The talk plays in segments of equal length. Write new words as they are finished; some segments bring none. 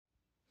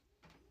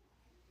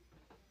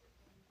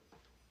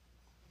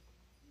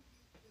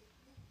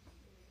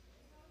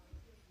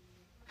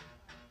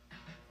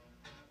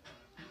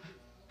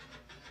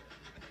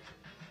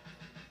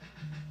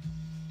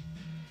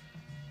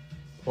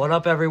What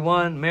up,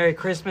 everyone? Merry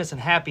Christmas and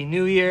Happy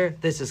New Year.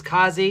 This is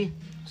Kazi.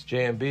 It's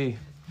JMB.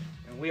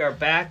 And we are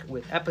back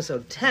with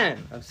episode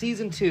 10 of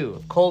season 2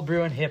 of Cold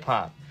Brew and Hip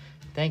Hop.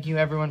 Thank you,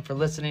 everyone, for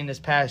listening this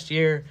past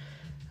year.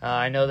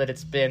 I know that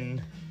it's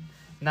been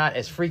not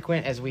as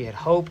frequent as we had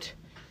hoped.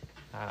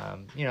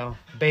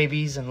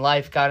 Babies and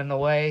life got in the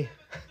way.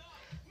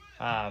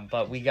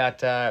 But we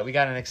got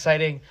an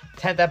exciting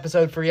 10th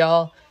episode for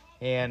y'all,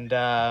 and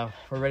we're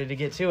ready to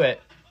get to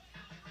it.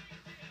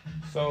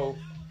 So,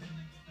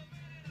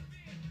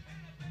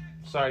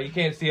 sorry, you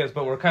can't see us,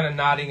 but we're kind of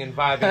nodding and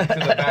vibing to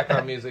the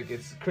background music.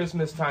 It's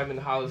Christmas time in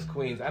Hollis,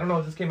 Queens. I don't know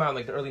if this came out in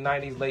like the early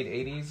 90s, late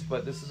 80s,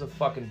 but this is a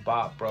fucking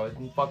bop, bro.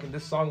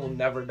 This song will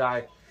never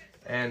die.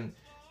 And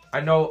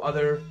I know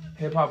other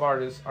hip-hop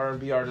artists,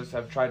 R&B artists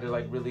have tried to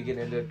like really get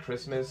into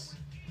Christmas,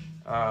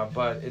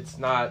 but it's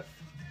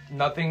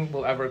nothing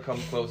will ever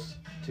come close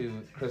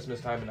to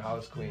Christmas time in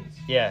Hollis, Queens.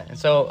 Yeah, and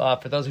so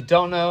for those who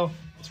don't know,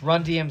 it's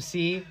Run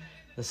DMC.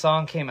 The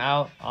song came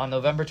out on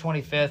November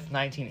 25th,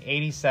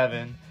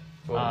 1987.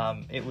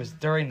 It was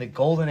during the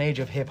golden age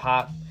of hip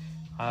hop.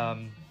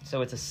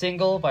 So it's a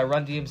single by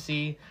Run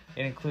DMC.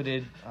 It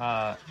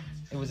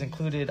was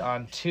included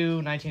on two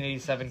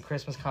 1987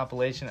 Christmas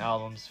compilation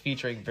albums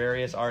featuring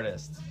various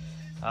artists.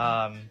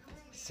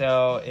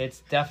 So it's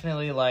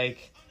definitely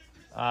like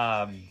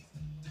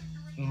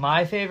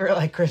my favorite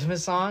like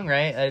Christmas song,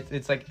 right?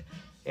 It's like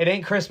it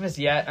ain't Christmas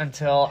yet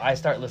until I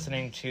start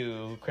listening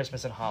to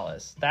Christmas in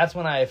Hollis. That's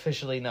when I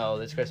officially know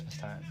it's Christmas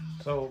time.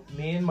 So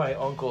me and my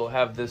uncle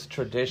have this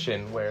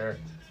tradition where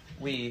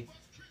it's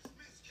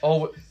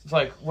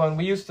like when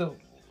we used to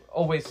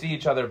always see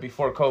each other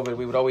before COVID,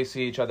 we would always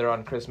see each other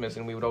on Christmas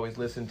and we would always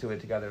listen to it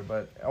together.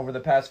 But over the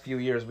past few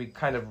years, we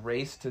kind of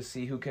raced to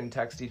see who can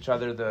text each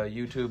other the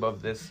YouTube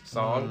of this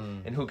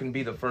song and who can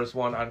be the first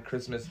one on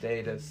Christmas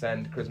Day to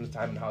send Christmas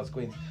Time in Hollis,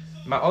 Queens.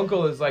 My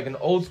uncle is like an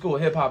old school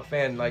hip hop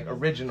fan, like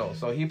original.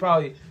 So he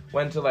probably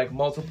went to like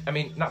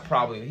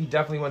he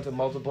definitely went to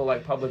multiple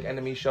like Public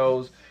Enemy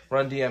shows,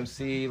 Run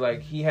DMC.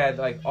 Like he had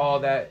like all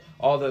the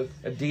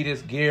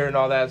Adidas gear and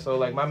all that. So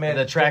like my man,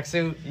 the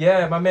tracksuit.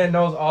 Yeah, my man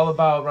knows all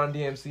about Run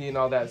DMC and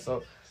all that.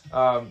 So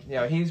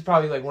he's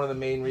probably like one of the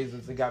main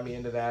reasons that got me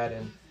into that.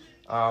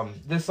 And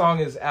this song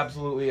is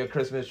absolutely a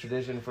Christmas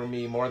tradition for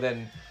me, more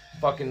than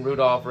fucking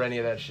Rudolph or any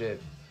of that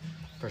shit.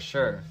 For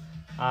sure.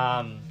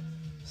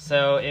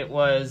 So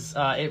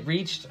it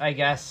reached, I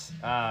guess,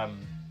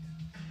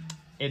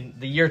 in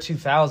the year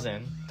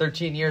 2000,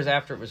 13 years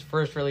after it was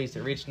first released,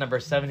 it reached number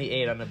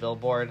 78 on the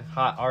Billboard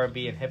Hot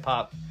R&B and Hip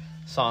Hop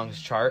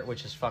Songs chart,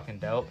 which is fucking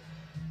dope.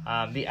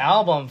 The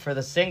album for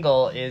the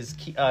single is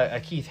a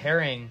Keith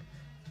Haring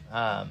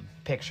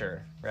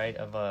picture, right,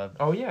 of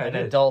an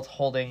adult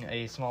holding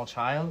a small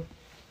child.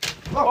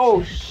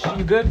 You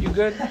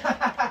good?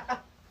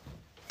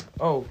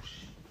 Oh,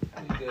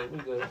 we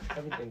good.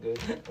 Everything good.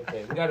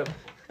 Okay, we're gonna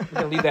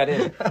leave that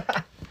in.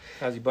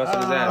 As he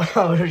busted his ass.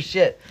 Oh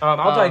shit.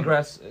 I'll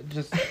digress.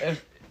 Is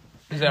that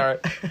all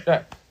right?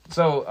 Right.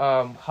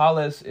 So,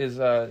 Hollis is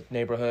a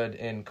neighborhood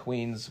in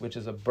Queens, which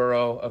is a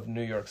borough of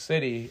New York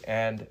City,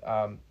 and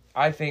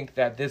I think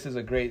that this is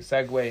a great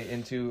segue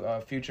into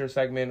a future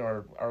segment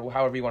or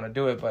however you want to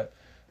do it. But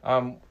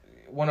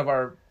one of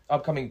our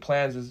upcoming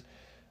plans is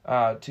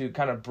to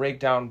kind of break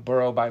down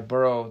borough by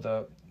borough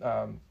the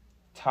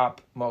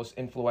top most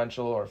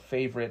influential or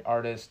favorite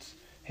artists,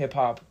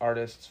 hip-hop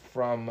artists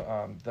from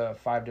the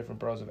 5 different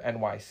boroughs of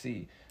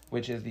NYC,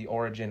 which is the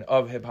origin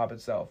of hip-hop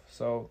itself.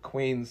 So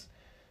Queens,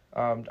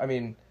 Run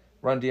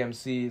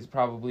DMC is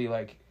probably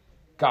like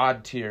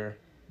God tier,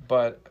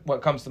 but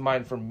what comes to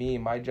mind for me,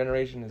 my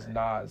generation, is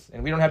Nas.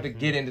 And we don't have to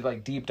get into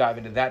like deep dive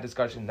into that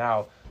discussion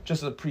now,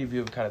 just a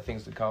preview of kind of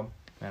things to come.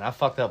 Man, I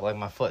fucked up like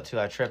my foot too.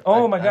 I tripped.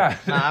 Oh my God.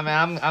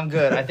 I'm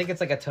good. I think it's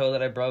like a toe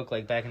that I broke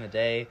like back in the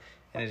day.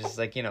 And it's just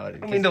like, I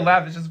mean to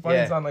laugh, it's just funny.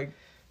 Yeah. It's on like...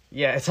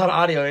 Yeah, it's on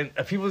audio, and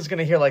people just going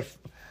to hear like...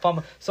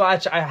 So I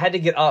had to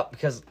get up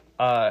because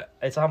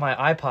it's on my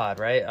iPod,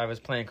 right? I was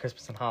playing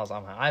Christmas in Hollis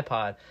on my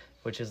iPod,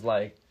 which is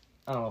like,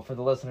 I don't know, for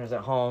the listeners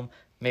at home,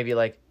 maybe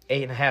like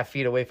 8.5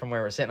 feet away from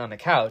where we're sitting on the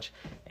couch.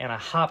 And I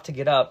hopped to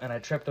get up, and I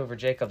tripped over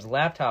Jacob's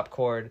laptop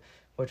cord,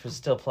 which was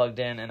still plugged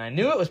in. And I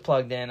knew it was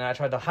plugged in, and I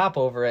tried to hop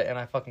over it, and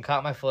I fucking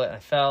caught my foot, and I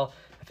fell.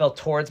 I fell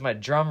towards my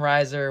drum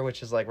riser,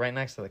 which is like right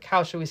next to the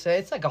couch, should we say.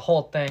 It's like a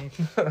whole thing.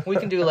 We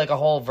can do like a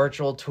whole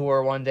virtual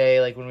tour one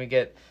day, like when we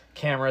get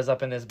cameras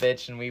up in this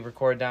bitch and we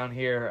record down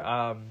here.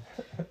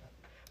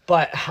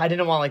 But I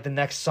didn't want like the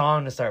next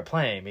song to start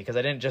playing because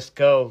I didn't just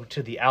go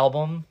to the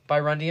album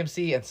by Run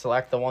DMC and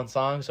select the one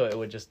song, so it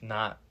would just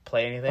not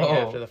play anything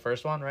after the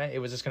first one, right? It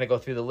was just going to go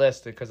through the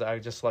list because I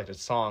just selected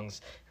songs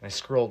and I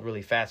scrolled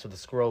really fast with the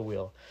scroll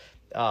wheel.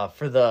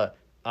 For the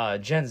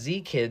Gen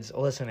Z kids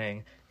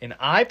listening, an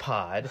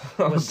iPod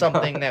was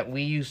something that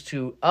we used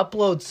to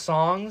upload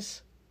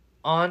songs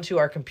onto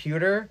our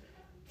computer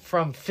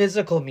from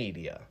physical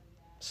media.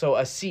 So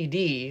a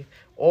CD,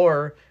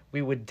 or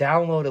we would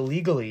download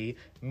illegally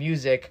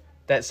music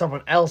that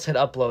someone else had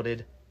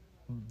uploaded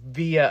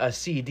via a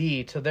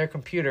CD to their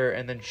computer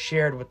and then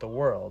shared with the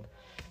world.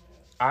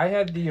 I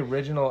had the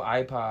original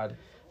iPod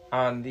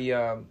on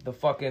the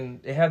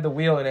fucking. It had the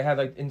wheel and it had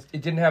like it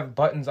didn't have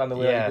buttons on the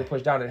wheel. You could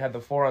push down. It had the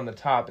 4 on the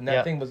top, and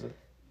that thing was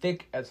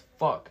thick as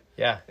fuck.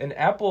 Yeah. And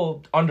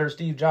Apple under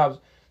Steve Jobs,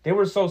 they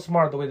were so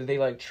smart the way that they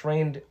like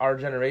trained our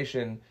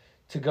generation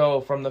to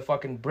go from the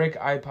fucking brick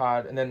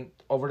iPod and then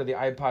over to the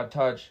iPod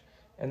Touch,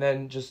 and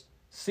then just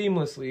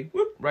seamlessly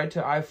right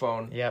to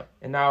iPhone. Yep.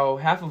 And now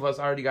half of us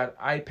already got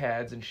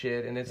iPads and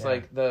shit, and it's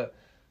like the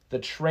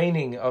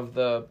training of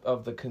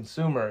the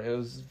consumer. It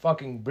was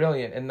fucking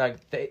brilliant, and like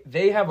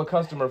they have a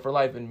customer for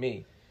life in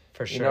me.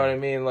 For sure. You know what I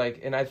mean?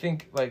 Like, and I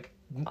think like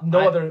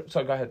other.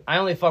 Sorry, go ahead. I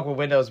only fuck with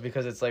Windows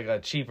because it's like a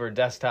cheaper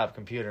desktop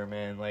computer,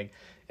 man. Like,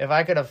 if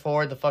I could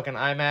afford the fucking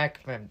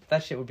iMac, man,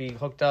 that shit would be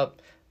hooked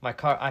up. My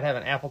car, I'd have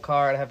an Apple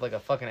car. I'd have like a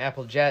fucking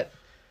Apple Jet.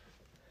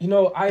 You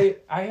know, I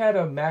had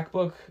a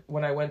MacBook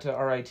when I went to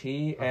RIT,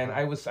 and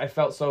I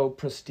felt so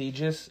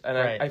prestigious, and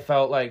I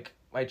felt like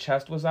my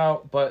chest was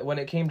out. But when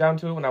it came down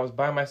to it, when I was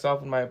by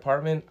myself in my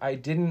apartment, I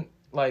didn't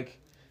like.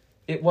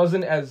 It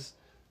wasn't as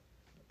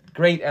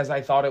great as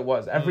I thought it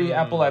was. Every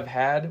Apple I've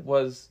had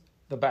was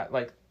the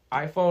like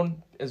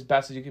iPhone as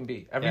best as you can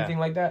be. Everything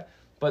like that.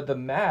 But the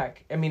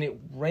Mac, I mean, it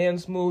ran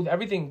smooth.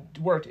 Everything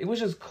worked. It was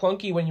just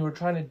clunky when you were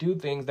trying to do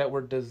things that were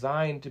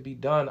designed to be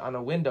done on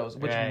a Windows,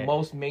 which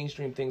most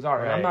mainstream things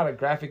are. And I'm not a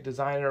graphic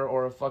designer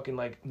or a fucking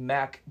like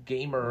Mac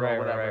gamer or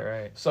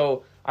whatever. Right.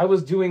 So I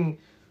was doing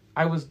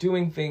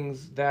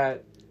things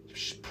that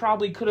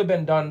probably could have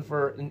been done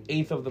for an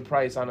eighth of the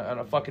price on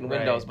a fucking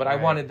Windows. But I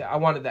wanted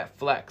that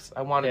flex.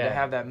 I wanted to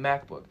have that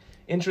MacBook.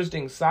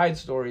 Interesting side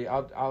story.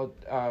 I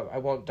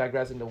won't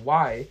digress into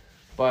why,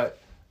 but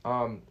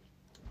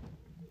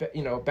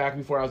you know, back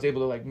before I was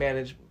able to like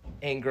manage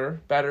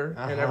anger better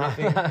and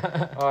everything,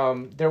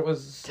 there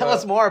was tell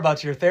us more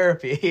about your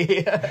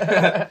therapy.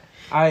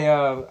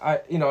 I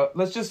you know,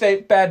 let's just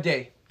say bad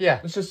day. Yeah.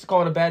 Let's just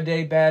call it a bad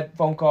day, bad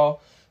phone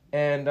call,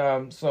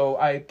 and so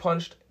I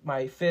punched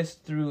my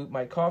fist through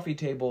my coffee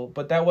table,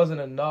 but that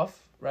wasn't enough,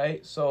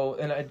 right? So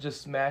and I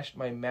just smashed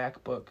my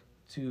MacBook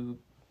to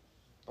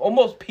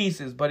almost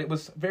pieces, but it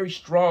was very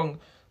strong.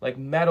 Like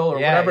metal or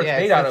whatever it's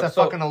made out of. It's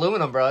a fucking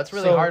aluminum, bro. It's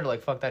really hard to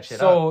like fuck that shit up.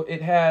 So it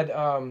had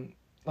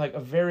like a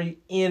very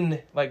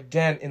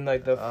dent in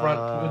like the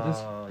front with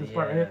this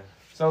part right here.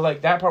 So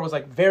like that part was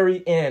like very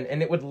in,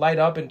 and it would light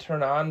up and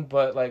turn on,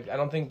 but like I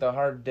don't think the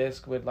hard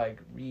disk would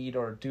like read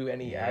or do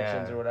any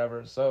actions or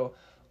whatever. So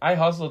I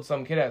hustled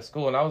some kid at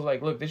school, and I was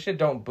like, "Look, this shit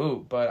don't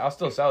boot, but I'll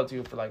still sell it to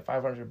you for like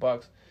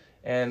 $500."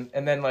 And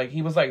then like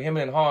he was like him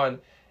and hawing,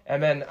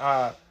 and then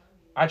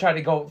I tried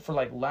to go for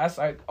like less.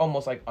 I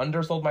almost like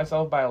undersold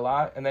myself by a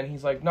lot, and then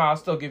he's like, "No, I'll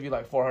still give you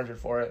like $400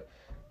 for it."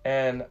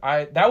 And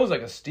that was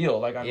like a steal,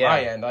 like on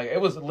my end. Like it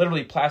was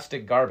literally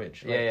plastic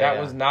garbage. Like, that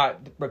was not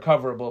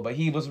recoverable. But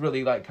he was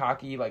really like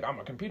cocky, like I'm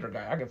a computer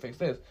guy, I can fix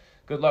this.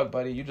 Good luck,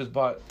 buddy. You just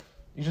bought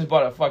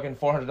a fucking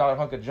 $400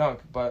 hunk of junk.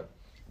 But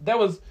that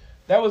was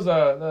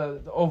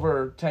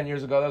over 10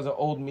 years ago. That was an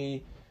old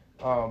me.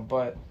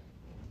 But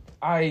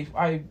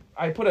I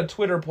put a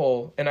Twitter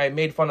poll, and I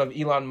made fun of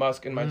Elon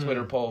Musk in my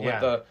Twitter poll with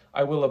the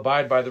 "I will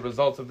abide by the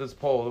results of this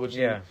poll," which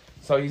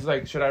so he's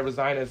like, should I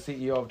resign as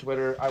CEO of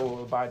Twitter? I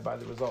will abide by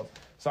the results.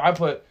 So I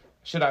put,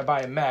 should I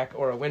buy a Mac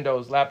or a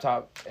Windows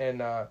laptop?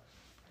 And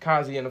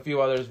Kazi and a few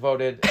others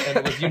voted, and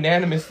it was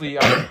unanimously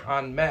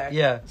on Mac.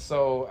 Yeah.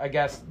 So I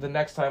guess the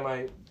next time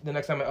I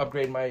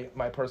upgrade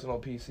my personal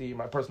PC,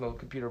 my personal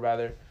computer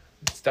rather,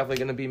 it's definitely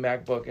going to be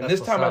MacBook. And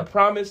this time I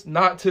promise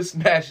not to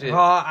smash it.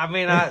 I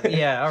mean,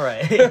 yeah, all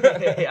right.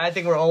 I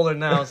think we're older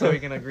now, so we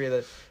can agree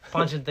that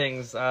punching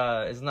things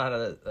is not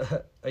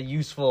a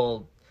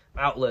useful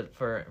outlet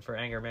for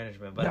anger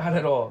management. But not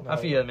at all. I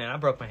feel it, man. I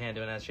broke my hand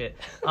doing that shit.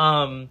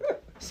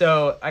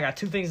 So I got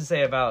two things to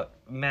say about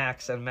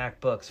Macs and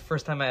MacBooks.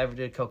 First time I ever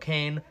did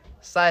cocaine.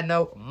 Side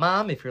note,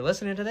 Mom, if you're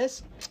listening to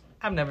this,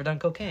 I've never done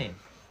cocaine.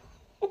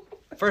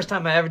 First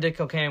time I ever did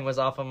cocaine was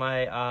off of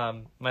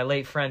my my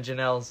late friend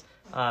Janelle's.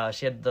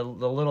 She had the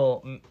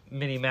little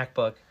mini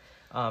MacBook,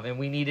 and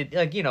we needed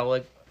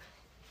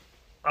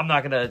I'm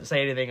not gonna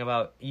say anything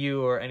about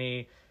you or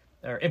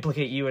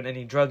implicate you in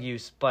any drug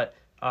use, but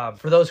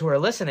for those who are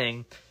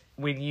listening,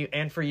 for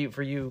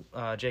you,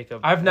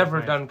 Jacob, I've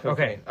never done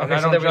cocaine. Okay,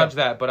 I don't judge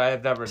that, but I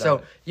have never done it.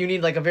 So you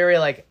need like a very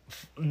like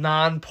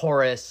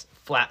non-porous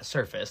flat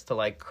surface to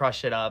like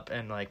crush it up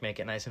and like make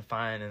it nice and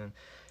fine and.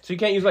 So you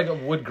can't use like a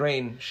wood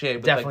grain shape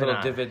with Definitely like little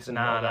not. divots and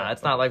Nah.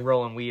 It's not like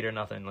rolling weed or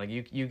nothing. Like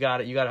you got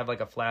to have like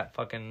a flat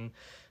fucking.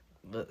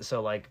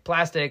 So like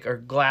plastic or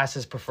glass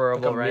is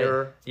preferable, like a right?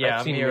 Mirror.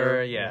 Yeah, a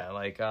mirror. Yeah,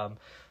 like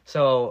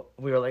So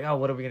we were like, oh,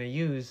 what are we gonna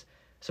use?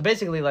 So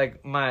basically,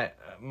 like my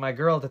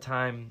girl at the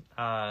time,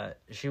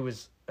 she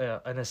was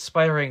an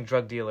aspiring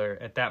drug dealer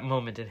at that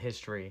moment in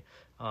history,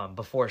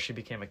 before she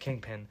became a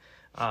kingpin.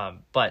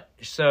 But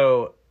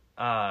so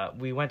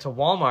we went to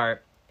Walmart.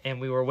 And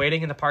we were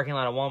waiting in the parking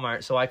lot of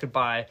Walmart so I could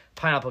buy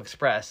Pineapple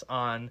Express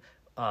on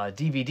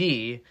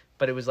DVD,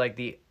 but it was like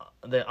the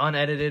the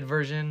unedited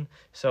version,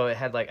 so it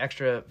had like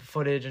extra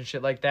footage and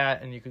shit like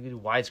that, and you could do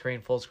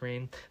widescreen, full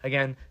screen.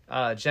 Again,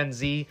 Gen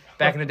Z,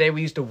 back in the day,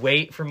 we used to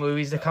wait for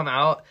movies to come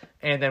out,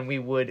 and then we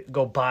would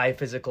go buy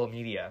physical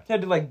media. You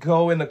had to like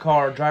go in the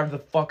car, drive to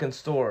the fucking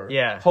store.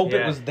 Yeah. Hope yeah.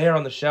 it was there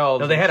on the shelves.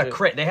 No, they had shit. a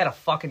crate. They had a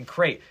fucking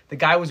crate. The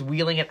guy was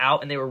wheeling it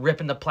out, and they were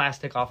ripping the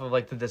plastic off of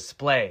like the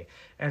display.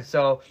 And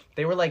so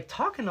they were like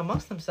talking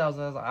amongst themselves.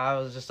 And I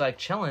was just like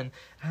chilling,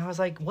 and I was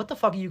like, "What the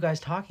fuck are you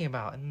guys talking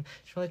about?" And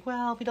she was like,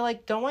 "Well, we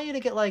don't want you to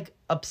get like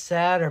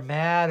upset or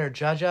mad or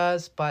judge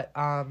us, but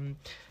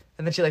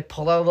And then she like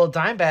pulled out a little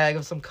dime bag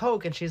of some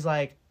coke, and she's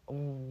like,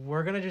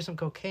 "We're gonna do some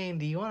cocaine.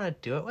 Do you want to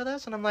do it with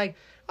us?" And I'm like,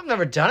 "I've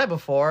never done it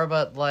before,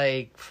 but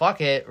like, fuck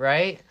it,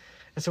 right?"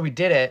 And so we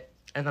did it.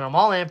 And then I'm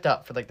all amped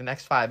up for like the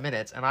next 5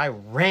 minutes, and I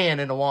ran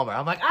into Walmart.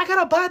 I'm like, I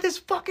gotta buy this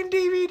fucking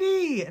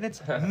DVD, and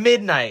it's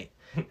midnight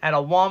at a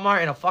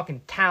Walmart in a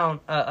fucking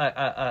town,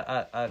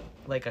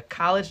 like a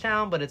college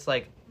town, but it's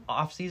like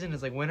off season,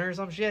 it's like winter or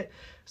some shit.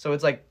 So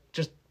it's like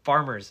just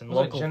farmers and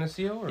local. Like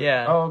Geneseo? Or...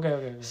 Yeah. Oh,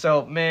 okay.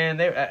 So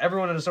man,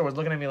 everyone in the store was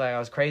looking at me like I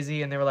was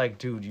crazy, and they were like,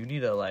 "Dude, you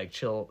need to like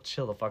chill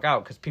the fuck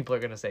out, because people are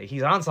gonna say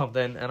he's on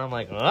something." And I'm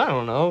like, I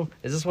don't know.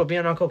 Is this what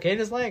being on cocaine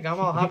is like? I'm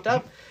all hopped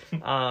up.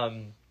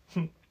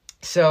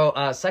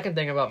 So, second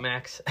thing about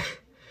Max,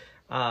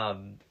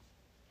 damn,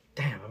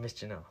 I missed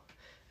Janelle.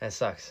 That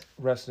sucks.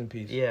 Rest in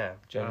peace. Yeah.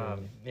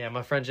 Genuinely.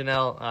 My friend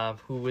Janelle,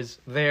 who was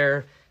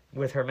there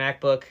with her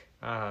MacBook,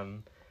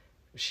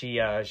 she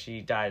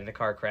died in a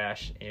car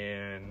crash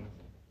in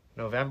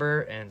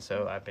November, and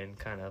so I've been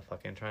kind of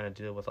fucking trying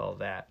to deal with all of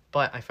that.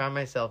 But I found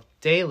myself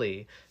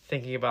daily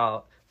thinking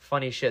about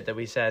funny shit that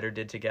we said or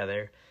did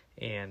together,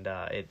 and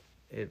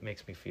it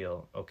makes me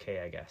feel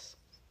okay, I guess.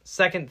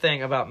 Second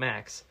thing about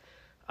Max.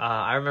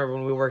 I remember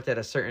when we worked at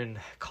a certain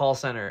call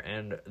center,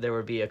 and there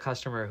would be a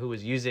customer who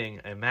was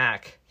using a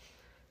Mac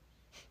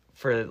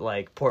for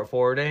like port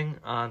forwarding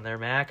on their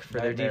Mac for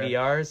their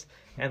DVRs,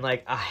 and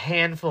like a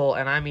handful,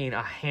 and I mean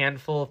a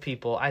handful of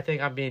people, I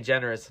think I'm being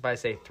generous if I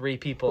say 3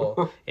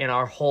 people in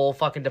our whole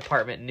fucking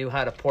department knew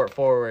how to port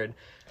forward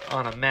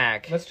on a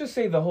Mac. Let's just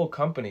say the whole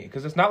company,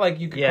 because it's not like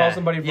you could call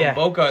somebody from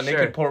Boca and they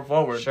could port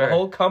forward. The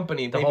whole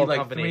company, maybe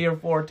like 3 or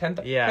 4,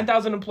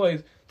 10,000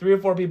 employees, 3 or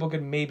 4 people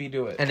could maybe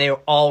do it. And they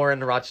all were in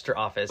the Rochester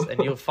office, and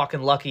you're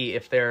fucking lucky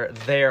if they're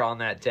there on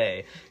that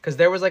day. Because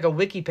there was like a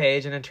wiki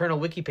page, an internal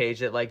wiki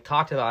page that like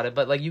talked about it,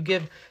 but like you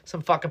give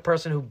some fucking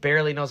person who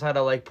barely knows how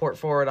to like port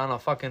forward on a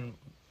fucking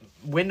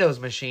Windows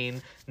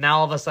machine, now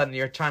all of a sudden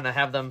you're trying to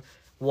have them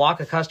walk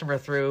a customer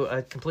through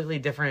a completely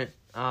different,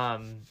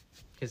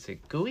 is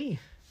it GUI?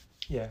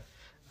 Yeah.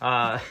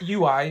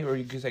 UI, or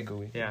you could say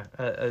GUI. Yeah,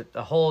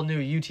 a whole new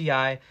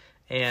UTI,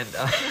 and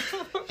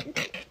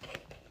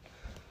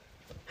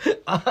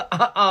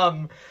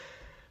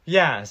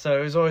yeah, so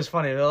it was always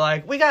funny. They're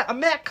like, "We got a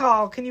Mac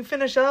call. Can you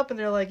finish up?" And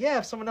they're like, "Yeah,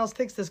 if someone else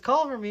takes this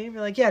call from me." And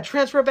we're like, "Yeah,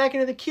 transfer it back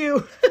into the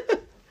queue."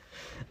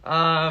 So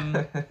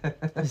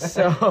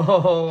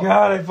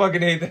God, I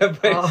fucking hate that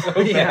place so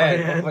bad.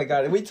 Man. Oh my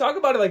God, we talk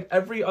about it like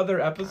every other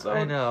episode.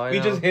 I know. We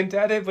just hint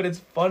at it, but it's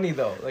funny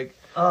though. Like,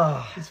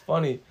 it's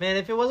funny. Man,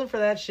 if it wasn't for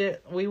that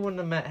shit, we wouldn't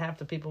have met half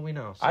the people we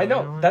know. So, I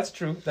know, you know that's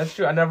true. That's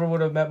true. I never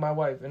would have met my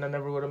wife, and I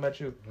never would have met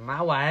you.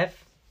 My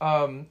wife.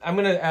 I'm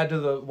gonna add to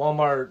the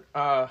Walmart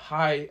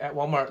high at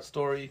Walmart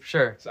story.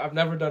 Sure. So I've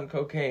never done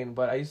cocaine,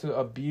 but I used to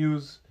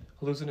abuse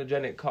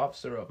hallucinogenic cough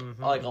syrup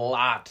like a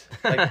lot,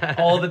 like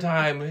all the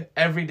time,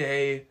 every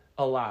day,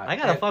 a lot. I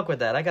gotta fuck with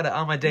that. I gotta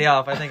on my day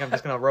off. I think I'm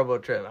just gonna robo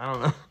trip. I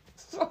don't know.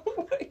 So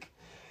like,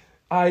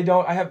 I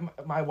have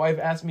my wife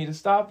asked me to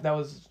stop. That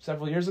was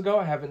several years ago.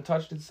 I haven't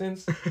touched it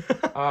since.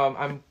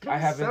 I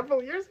haven't.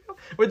 Several years ago.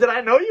 Wait, did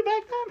I know you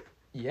back then?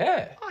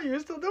 Yeah. Oh, you were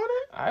still doing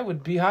it? I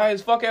would be high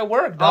as fuck at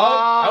work, dog.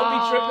 I would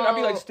be tripping. I'd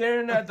be like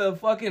staring at the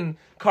fucking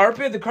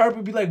carpet. The carpet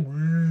would be like.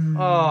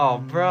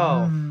 Oh,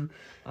 bro.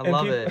 I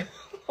love it.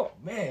 Oh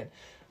man.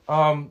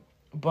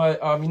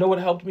 But you know what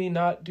helped me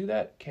not do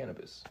that?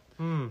 Cannabis.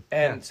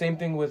 And same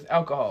thing with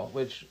alcohol,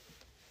 which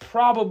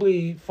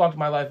probably fucked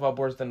my life up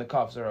worse than the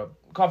cough syrup.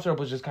 Cough syrup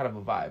was just kind of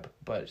a vibe,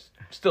 but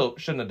still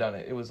shouldn't have done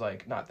it. It was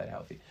like not that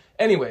healthy.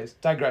 Anyways,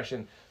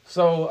 digression.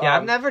 So yeah,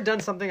 I've never done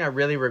something I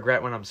really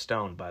regret when I'm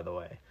stoned, by the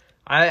way.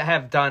 I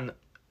have done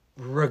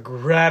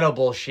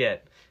regrettable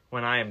shit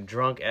when I am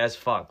drunk as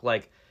fuck.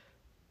 Like,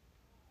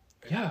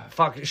 yeah,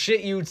 fuck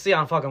shit you would see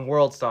on fucking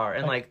World Star.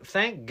 And like,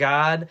 thank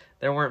God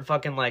there weren't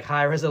fucking like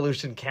high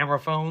resolution camera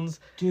phones,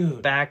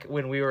 dude, back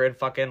when we were in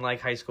fucking like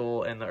high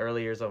school and the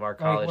early years of our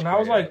college. Like, when I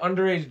was like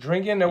underage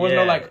drinking, there was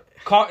no like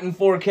caught in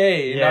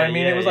 4K. You know what I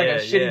mean? It was like a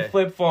shitty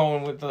flip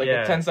phone with like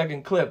a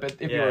 10-second clip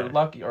if you were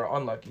lucky or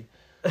unlucky.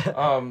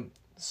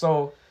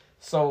 So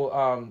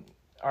all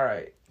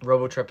right.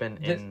 Robo tripping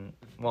in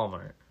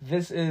Walmart.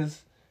 This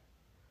is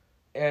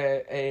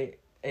a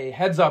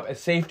heads up, a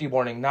safety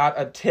warning, not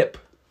a tip.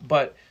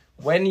 But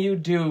when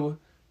you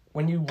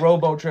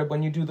robo trip,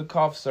 when you do the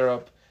cough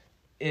syrup,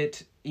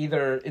 it's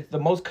the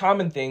most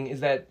common thing is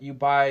that you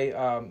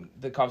buy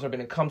the cough syrup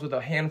and it comes with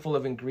a handful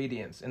of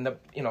ingredients. And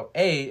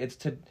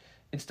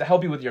it's to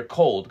help you with your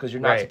cold, because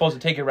you're not Right. supposed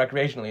to take it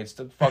recreationally. It's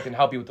to fucking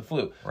help you with the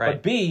flu. Right.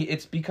 But B,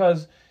 it's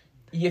because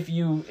if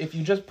you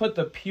just put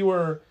the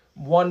pure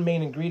one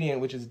main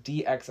ingredient, which is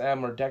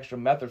DXM or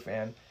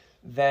dextromethorphan,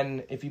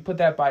 then if you put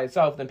that by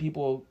itself, then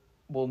people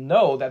will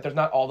know that there's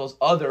not all those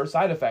other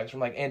side effects from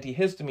like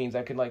antihistamines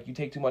that can like you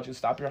take too much and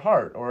stop your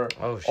heart, or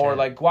or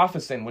like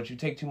guaifesin, which you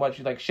take too much,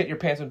 you like shit your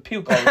pants and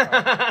puke all the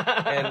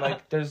time. And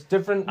like there's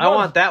different I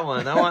want that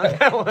one. I want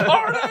that one.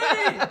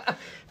 Party!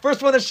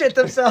 First one to shit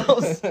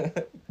themselves.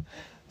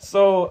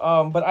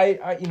 So, but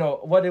I you know,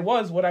 what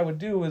I would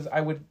do is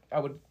I would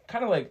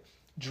kind of like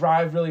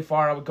drive really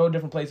far. I would go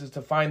different places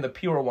to find the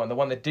pure one, the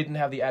one that didn't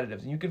have the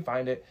additives, and you can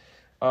find it.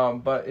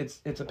 But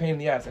it's a pain in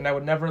the ass, and I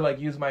would never like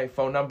use my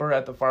phone number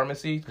at the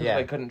pharmacy because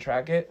I couldn't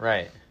track it.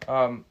 Right.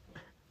 And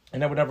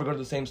I would never go to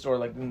the same store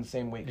like in the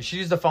same week. You should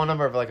use the phone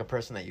number of like a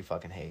person that you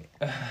fucking hate.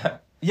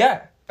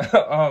 Yeah.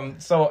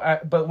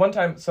 But one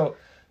time, so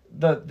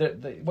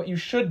the what you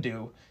should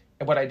do,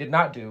 and what I did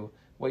not do,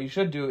 what you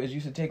should do is you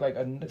should take like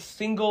a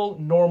single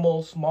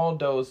normal small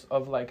dose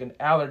of like an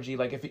allergy,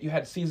 like if you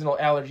had seasonal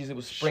allergies, it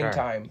was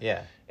springtime. Sure.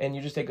 Yeah. And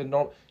you just take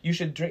you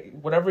should drink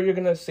whatever you're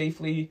gonna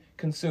safely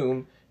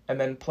consume. And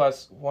then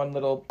plus one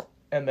little,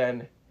 and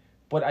then,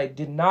 but I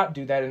did not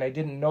do that, and I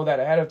didn't know that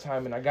ahead of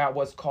time, and I got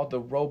what's called the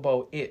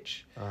robo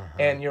itch,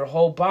 and your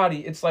whole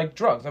body, it's like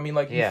drugs. I mean,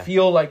 like you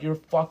feel like your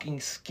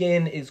fucking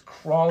skin is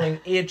crawling,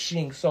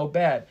 itching so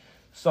bad.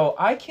 So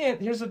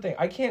here's the thing,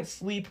 I can't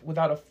sleep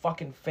without a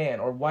fucking fan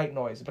or white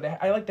noise, but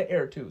I like the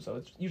air too, so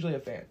it's usually a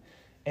fan.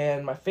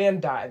 And my fan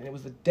died, and it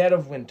was the dead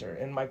of winter,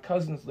 and my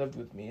cousins lived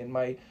with me, and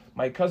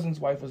my cousin's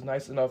wife was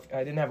nice enough, and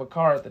I didn't have a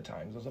car at the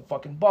time, so I was a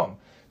fucking bum.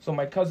 So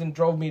my cousin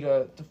drove me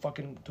to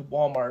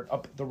Walmart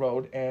up the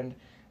road, and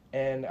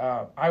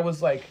I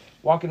was like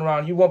walking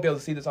around. You won't be able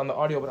to see this on the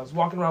audio, but I was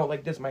walking around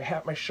like this,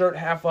 my shirt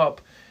half up,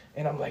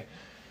 and I'm like,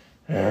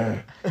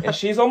 and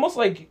she's almost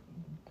like,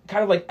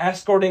 kind of like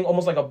escorting,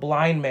 almost like a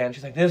blind man.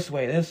 She's like, this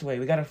way,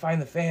 we gotta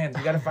find the fans,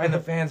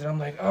 and I'm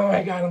like, oh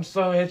my god, I'm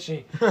so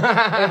itchy. And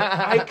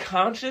I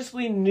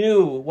consciously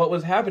knew what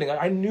was happening.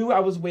 I knew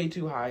I was way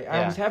too high.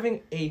 I was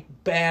having a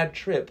bad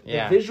trip.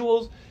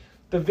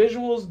 The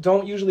visuals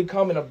don't usually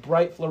come in a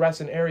bright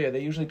fluorescent area. They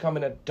usually come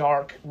in a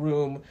dark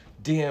room,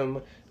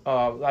 dim,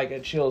 like a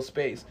chill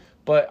space.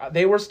 But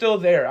they were still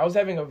there. I was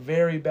having a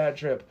very bad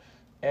trip,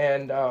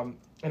 and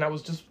I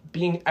was just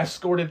being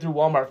escorted through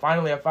Walmart.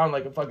 Finally, I found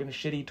like a fucking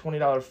shitty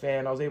 $20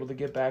 fan. I was able to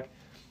get back,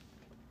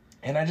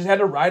 and I just had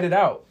to ride it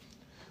out.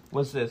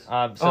 What's this?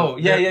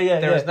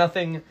 There's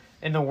nothing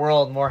in the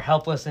world more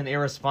helpless and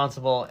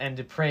irresponsible and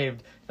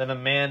depraved than a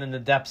man in the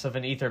depths of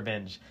an ether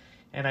binge.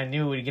 And I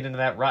knew we'd get into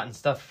that rotten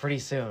stuff pretty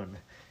soon.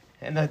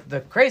 And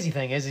the crazy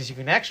thing is you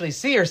can actually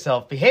see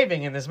yourself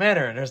behaving in this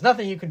manner, and there's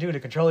nothing you can do to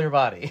control your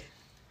body.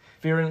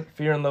 Fear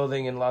and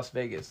Loathing in Las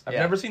Vegas. I've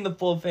never seen the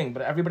full thing,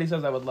 but everybody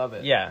says I would love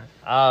it. Yeah.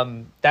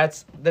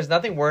 There's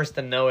nothing worse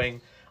than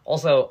knowing.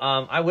 Also,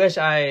 I wish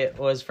I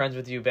was friends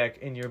with you back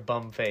in your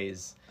bum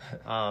phase.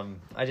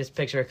 I just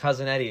picture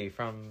Cousin Eddie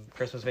from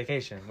Christmas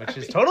Vacation, which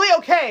is totally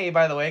okay,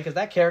 by the way, because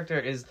that character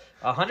is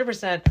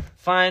 100%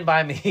 fine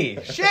by me.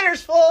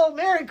 Shitter's full.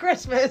 Merry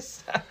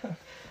Christmas.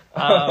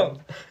 I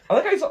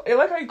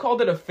like how you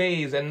called it a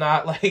phase and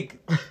not like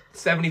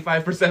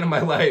 75% of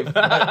my life.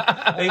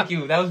 Thank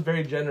you. That was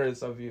very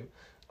generous of you.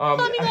 I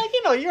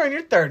mean, you're in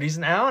your 30s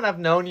now, and I've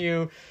known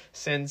you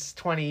since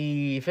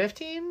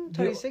 2015,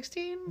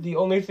 2016. The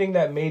only thing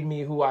that made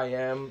me who I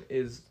am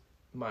is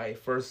my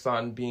first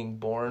son being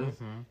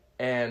born,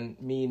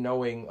 and me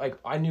knowing, like,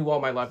 I knew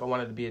all my life I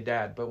wanted to be a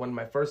dad, but when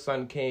my first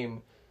son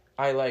came,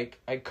 I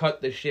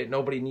cut the shit.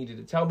 Nobody needed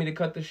to tell me to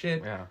cut the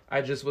shit. Yeah.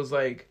 I just was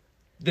like,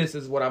 this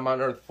is what I'm on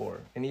earth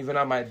for. And even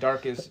on my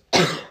darkest,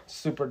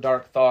 super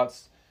dark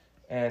thoughts,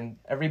 and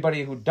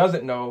everybody who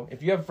doesn't know,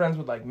 if you have friends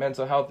with like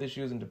mental health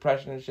issues and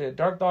depression and shit,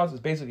 dark thoughts is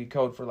basically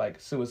code for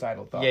like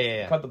suicidal thoughts.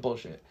 Yeah. Cut the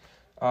bullshit.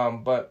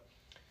 But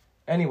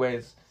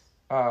anyways,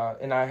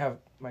 and I have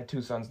my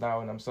two sons now,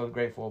 and I'm so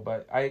grateful,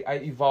 but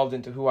I evolved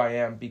into who I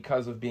am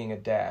because of being a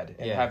dad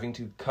and having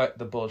to cut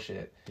the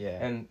bullshit.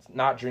 Yeah. And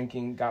not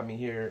drinking got me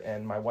here,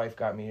 and my wife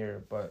got me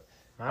here, but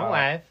my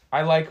wife.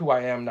 I like who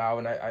I am now,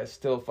 and I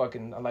still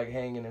fucking, I like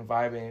hanging and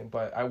vibing,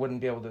 but I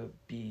wouldn't be able to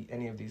be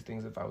any of these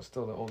things if I was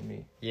still the old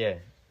me. Yeah.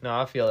 No,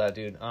 I feel that,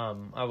 dude.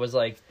 I was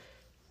like,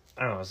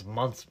 I don't know,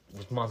 it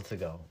was months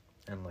ago,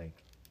 and like,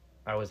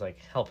 I was like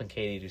helping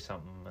Katie do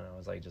something, and I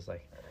was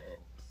like,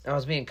 I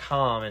was being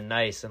calm and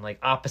nice and like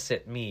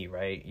opposite me,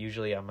 right?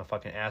 Usually I'm a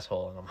fucking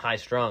asshole and I'm high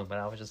strung, but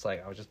I was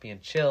just being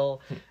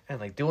chill and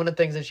like doing the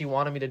things that she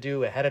wanted me to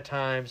do ahead of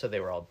time, so they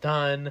were all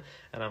done,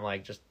 and I'm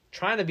like just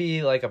trying to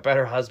be like a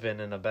better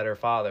husband and a better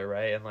father,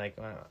 right? And like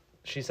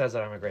she says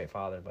that I'm a great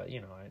father, but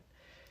you know,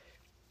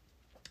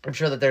 I'm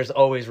sure that there's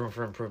always room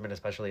for improvement,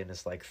 especially in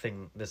this like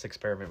thing, this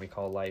experiment we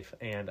call life.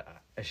 And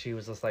she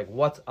was just like,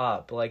 "What's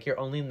up? Like you're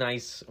only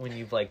nice when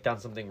you've like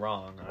done something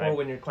wrong, right? Or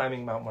when you're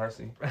climbing Mount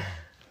Marcy."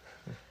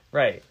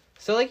 Right.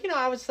 So like, you know,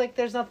 I was like,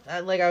 there's not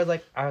like, I was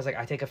like,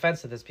 I take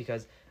offense to this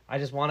because I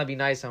just want to be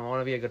nice and I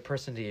want to be a good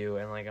person to you,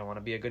 and like I want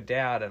to be a good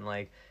dad, and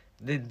like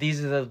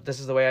this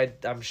is the way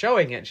I'm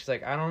showing it. And she's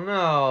like, I don't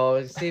know,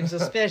 it seems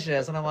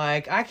suspicious. And I'm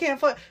like, I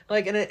can't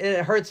like, and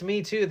it hurts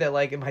me too that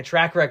like in my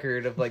track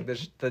record of like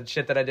the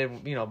shit that I did,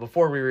 you know,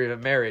 before we were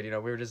even married, you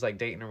know, we were just like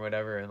dating or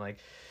whatever, and like,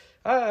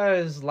 I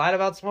was lied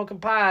about smoking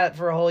pot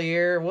for a whole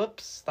year.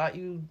 Whoops, thought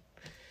you.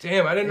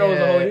 Damn, I didn't know it was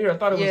a whole year. I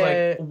thought it was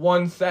like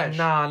one sesh.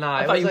 Nah.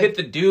 I thought you hit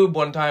the dube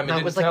one time. No,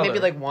 and it was didn't like tell maybe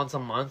her. like once a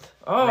month.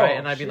 Oh, right,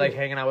 and I'd be shit. like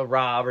hanging out with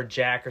Rob or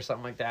Jack or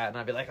something like that, and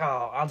I'd be like,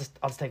 oh, I'll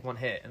just take one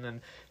hit, and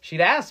then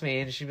she'd ask me,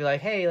 and she'd be like,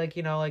 hey, like,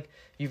 you know, like,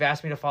 you've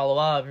asked me to follow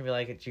up, and be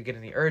like, do you get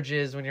any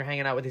urges when you're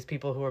hanging out with these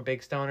people who are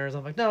big stoners?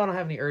 I'm like, no, I don't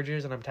have any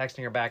urges, and I'm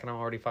texting her back, and I'm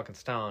already fucking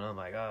stoned. I'm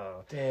like,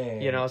 oh,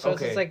 dang, you know, so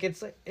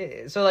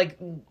okay. so like,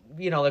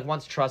 you know, like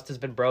once trust has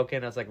been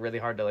broken, it's like really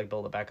hard to like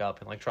build it back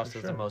up, and like trust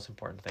is the most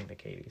important thing to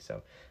Katie.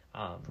 So,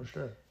 for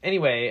sure.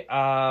 Anyway,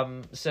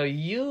 so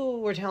you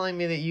were telling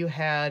me that you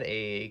had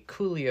a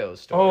Coolio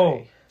story.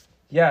 Oh,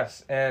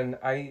 yes, and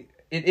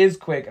it is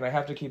quick, and I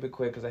have to keep it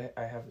quick because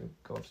I have to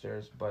go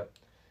upstairs. But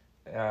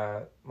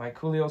my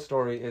Coolio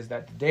story is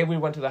that the day we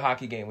went to the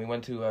hockey game, we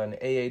went to an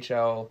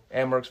AHL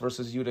Amherst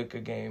versus Utica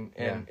game,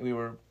 and we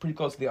were pretty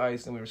close to the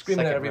ice, and we were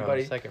screaming at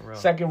everybody.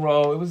 Second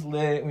row. It was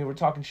lit, and we were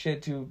talking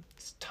shit to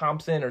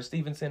Thompson or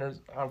Stevenson or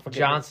I don't forget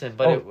Johnson,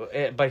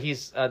 but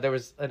he's there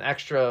was an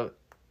extra.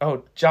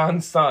 Oh,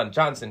 Johnson.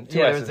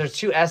 Two S's. There's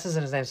two S's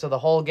in his name, so the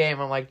whole game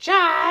I'm like,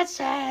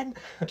 Johnson!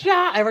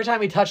 Every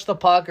time he touched the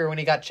puck or when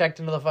he got checked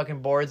into the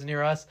fucking boards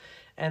near us.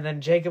 And then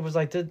Jacob was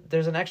like,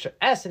 there's an extra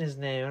S in his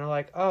name. And I'm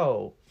like,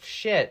 oh,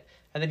 shit.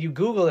 And then you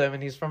Google him,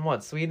 and he's from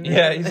what, Sweden?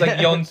 Yeah, he's like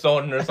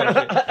Jonsson or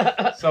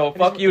something. So,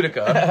 fuck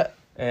Utica.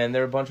 And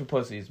they're a bunch of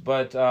pussies.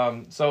 But,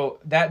 so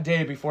that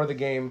day before the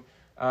game,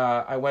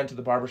 I went to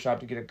the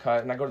barbershop to get a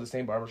cut. And I go to the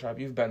same barbershop.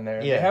 You've been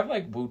there. Yeah. They have,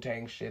 like,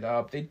 Wu-Tang shit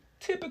up. They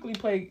typically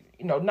play,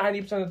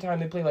 90% of the time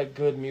they play like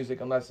good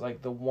music, unless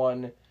like the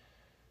one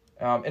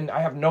and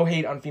I have no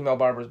hate on female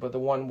barbers, but the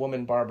one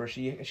woman barber,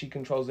 she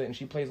controls it, and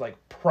she plays like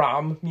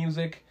prom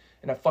music,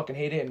 and I fucking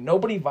hate it, and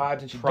nobody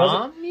vibes, and she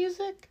prom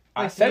music?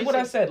 I said what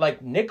I said,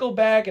 like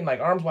Nickelback and like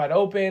Arms Wide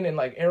Open and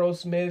like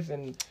Aerosmith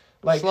and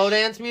like slow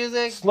dance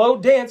music,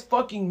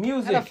 fucking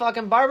music at a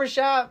fucking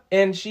barbershop,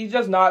 and she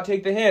does not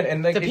take the hint.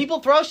 And like, do people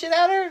throw shit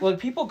at her? Well,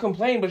 people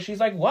complain, but she's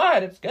like,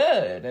 "What? It's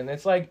good," and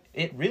it's like,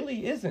 it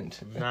really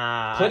isn't.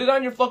 Nah, put it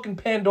on your fucking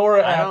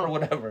Pandora app or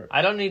whatever.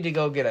 I don't need to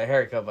go get a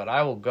haircut, but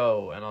I will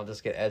go and I'll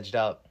just get edged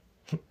up.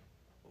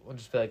 We'll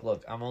just be like,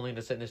 look, I'm only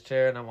gonna sit in this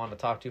chair and I want to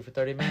talk to you for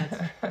 30 minutes.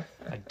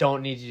 I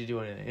don't need you to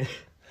do anything.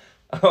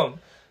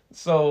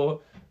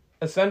 So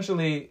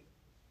essentially.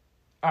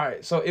 All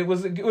right, so it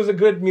was a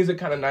good music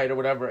kind of night or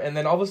whatever, and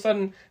then all of a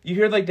sudden you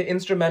hear like the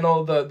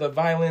instrumental, the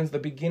violins, the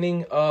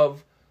beginning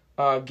of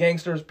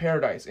Gangster's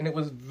Paradise, and it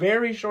was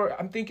very short.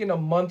 I'm thinking a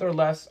month or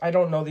less. I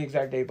don't know the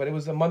exact date, but it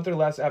was a month or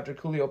less after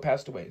Coolio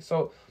passed away.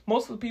 So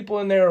most of the people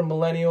in there are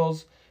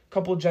millennials, a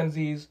couple Gen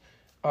Zs,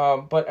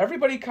 but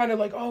everybody kind of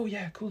like, oh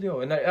yeah,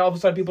 Coolio, and all of a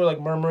sudden people are like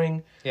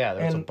murmuring. Yeah,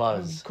 there's a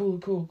buzz. Cool,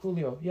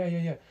 Coolio,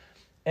 yeah.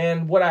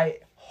 And what I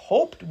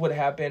hoped would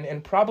happen,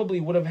 and probably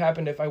would have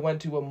happened if I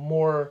went to a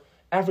more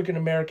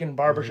African-American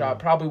barbershop,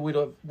 probably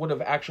would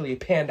have actually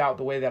panned out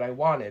the way that I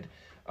wanted.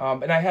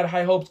 And I had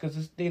high hopes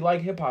because they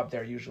like hip-hop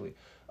there usually.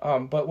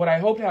 But what I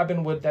hoped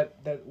happened was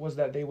that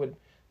they would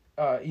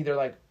either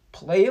like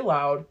play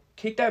loud,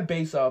 kick that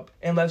bass up,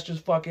 and let's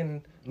just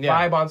fucking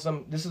vibe on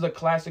some, this is a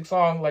classic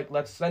song, like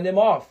let's send him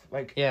off.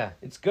 Like,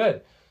 it's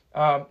good.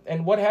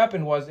 And what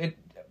happened was,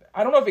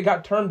 I don't know if it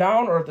got turned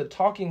down or if the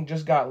talking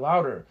just got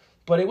louder,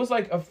 but it was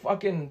like a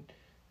fucking,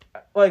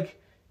 like,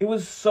 it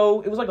was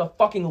like a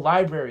fucking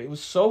library. It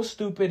was so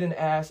stupid and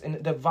ass,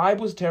 and the vibe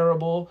was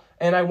terrible,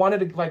 and I wanted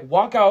to, like,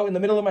 walk out in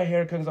the middle of my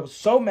haircut because I was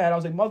so mad. I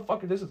was like,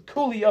 motherfucker, this is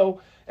Coolio,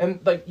 and,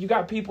 like, you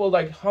got people,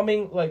 like,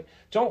 humming, like,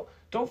 don't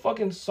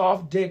fucking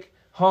soft dick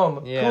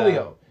hum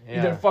Coolio. Yeah.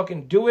 Either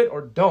fucking do it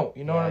or don't,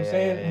 you know what I'm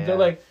saying? Yeah. They're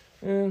like,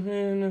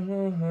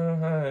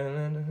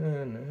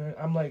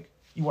 I'm like,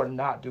 you are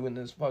not doing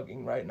this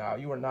fucking right now.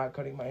 You are not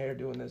cutting my hair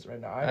doing this right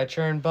now. I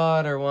churned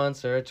butter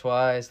once or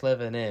twice,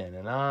 living in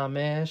an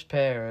Amish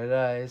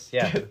paradise.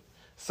 Yeah.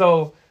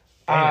 So,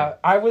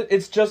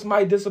 it's just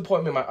my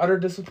disappointment, my utter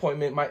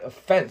disappointment, my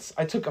offense.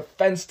 I took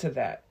offense to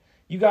that.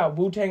 You got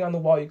Wu-Tang on the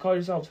wall. You call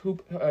yourselves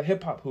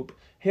hip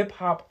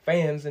hop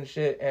fans and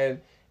shit,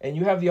 and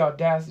you have the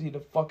audacity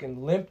to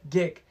fucking limp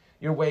dick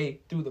your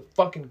way through the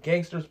fucking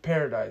Gangster's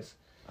Paradise.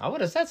 I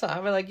would have said something.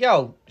 I'd be like,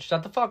 yo,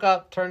 shut the fuck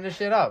up. Turn this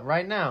shit up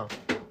right now.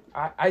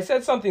 I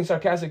said something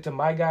sarcastic to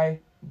my guy,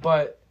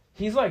 but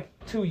he's, like,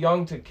 too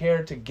young to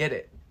care to get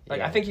it.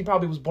 Like, I think he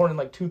probably was born in,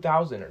 like,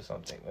 2000 or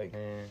something. Like,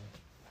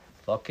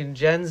 fucking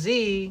Gen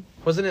Z.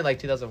 Wasn't it, like,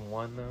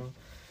 2001, though?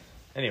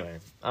 Anyway.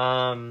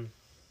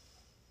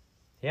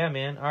 Yeah,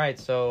 man. All right,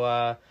 so,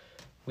 are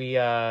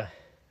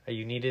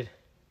you needed?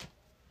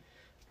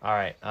 All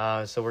right,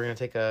 so we're going to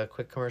take a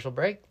quick commercial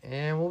break,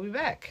 and we'll be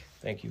back.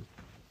 Thank you.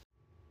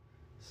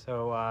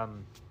 So,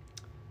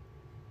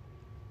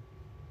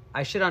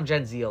 I shit on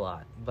Gen Z a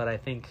lot, but I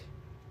think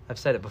I've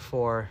said it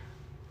before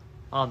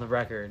on the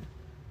record.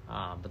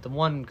 But the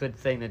one good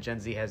thing that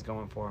Gen Z has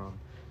going for them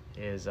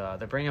is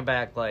they're bringing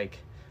back like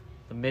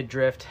the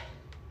midriff,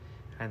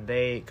 and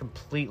they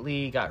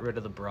completely got rid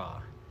of the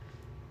bra,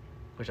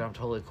 which I'm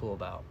totally cool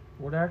about.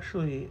 What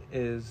actually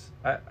is...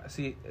 I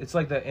see, it's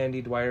like the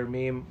Andy Dwyer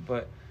meme,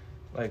 but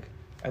like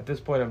at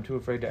this point I'm too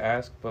afraid to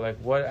ask, but like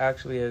what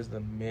actually is the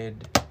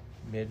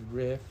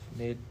midriff?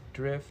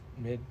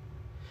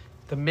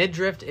 The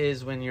midriff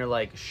is when you're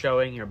like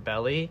showing your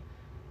belly,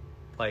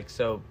 like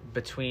so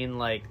between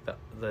like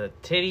the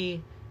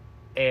titty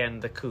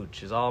and the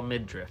cooch is all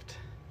midriff.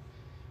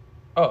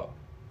 Oh.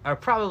 Or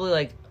probably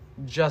like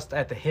just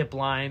at the hip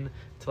line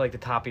to like the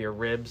top of your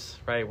ribs,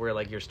 right where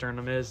like your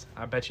sternum is.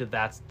 I bet you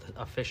that's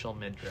the official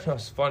midriff.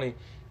 That's funny.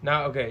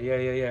 Now,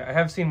 okay, yeah. I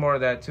have seen more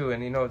of that too,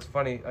 and you know it's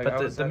funny. Like,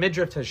 but the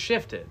midriff has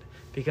shifted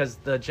because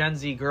the Gen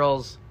Z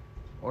girls,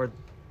 or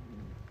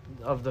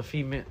of the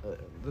female,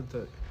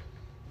 the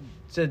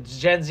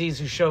Gen Zs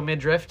who show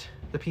midriff,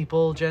 the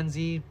people Gen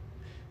Z,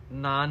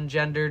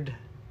 non-gendered,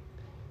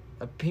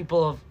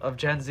 people of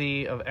Gen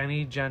Z of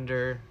any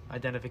gender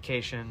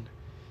identification,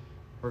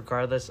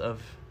 regardless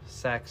of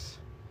sex,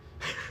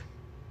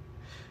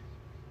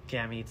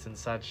 gametes and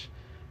such,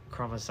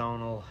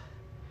 chromosomal.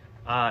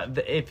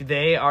 If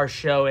they are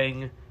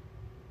showing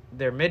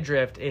their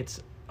midriff,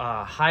 it's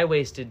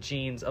high-waisted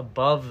jeans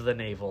above the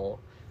navel,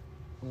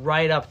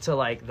 right up to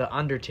like the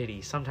under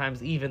titty,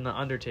 sometimes even the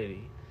under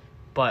titty.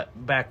 But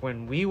back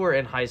when we were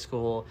in high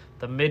school,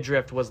 the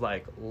midriff was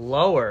like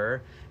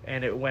lower,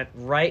 and it went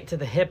right to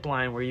the hip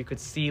line where you could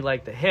see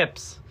like the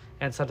hips.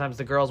 And sometimes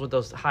the girls with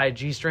those high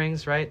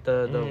G-strings, right?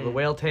 The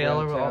whale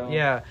tail.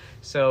 Yeah.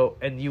 So,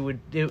 and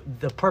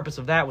the purpose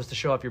of that was to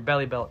show off your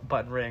belly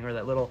button ring, or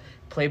that little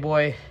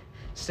Playboy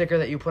sticker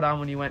that you put on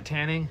when you went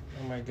tanning.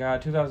 Oh my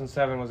God,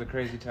 2007 was a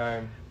crazy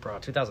time. Bro,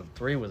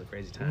 2003 was a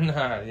crazy time.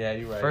 Nah, yeah,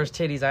 you're right. First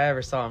titties I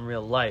ever saw in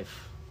real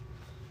life.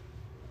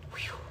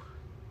 Whew.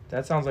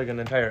 That sounds like an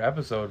entire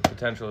episode,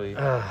 potentially.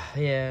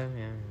 Yeah.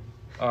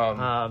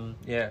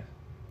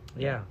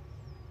 Yeah.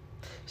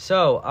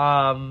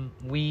 So,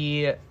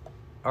 we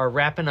are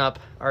wrapping up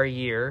our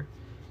year.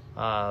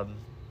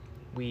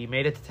 We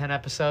made it to 10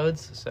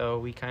 episodes, so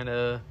we kind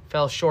of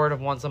fell short of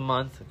once a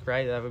month,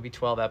 right? That would be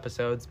 12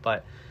 episodes,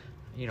 but,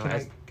 you know...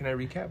 Can I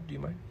recap? Do you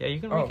mind? Yeah,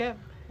 you can recap.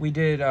 We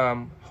did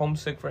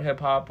Homesick for Hip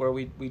Hop, where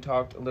we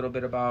talked a little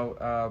bit about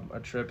a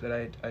trip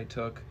that I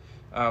took.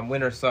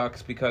 Winter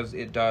sucks because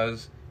it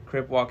does.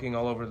 Crip walking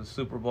all over the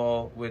Super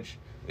Bowl, which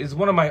is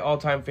one of my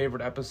all-time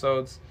favorite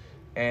episodes.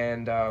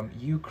 And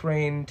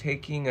Ukraine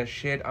taking a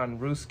shit on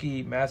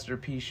Ruski Master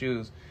P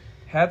shoes.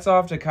 Hats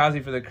off to Kazi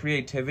for the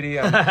creativity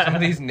on some of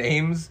these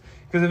names.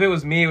 Because if it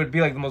was me, it would be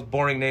like the most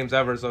boring names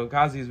ever. So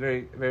Kazi's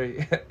very,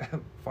 very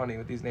funny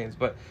with these names.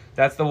 But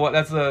that's the one.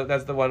 That's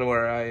the one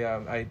where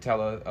I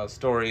tell a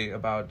story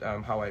about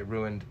how I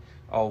ruined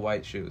all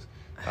white shoes.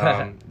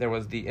 There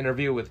was the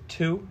interview with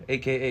Two,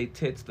 aka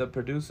Tits, the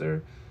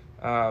producer.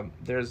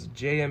 There's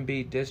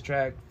JMB diss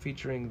track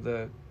featuring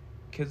the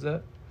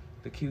Kizza,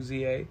 the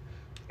QZA.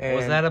 And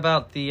was that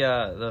about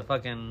the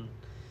fucking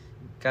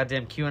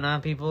goddamn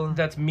QAnon people?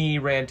 That's me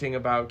ranting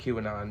about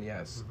QAnon,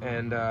 yes.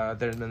 Mm-hmm. And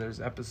then there's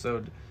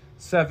episode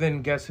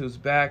 7, Guess Who's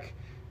Back,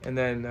 and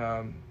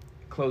then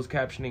closed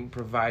captioning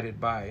provided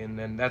by. And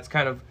then that's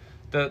kind of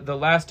the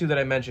last two that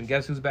I mentioned,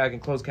 Guess Who's Back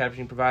and closed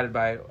captioning provided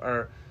by,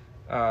 are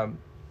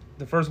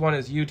the first one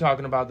is you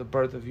talking about the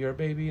birth of your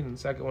baby, and the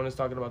second one is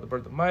talking about the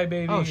birth of my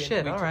baby. Oh,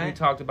 shit, all right. We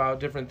talked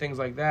about different things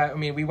like that. I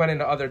mean, we went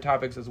into other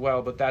topics as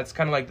well, but that's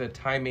kind of like the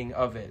timing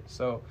of it.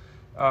 So,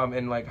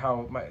 and like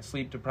how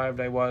sleep deprived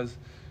I was.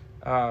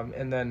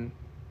 And then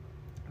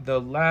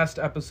the last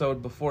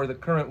episode before the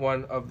current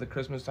one of the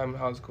Christmas Time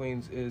House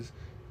Queens is,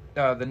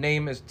 the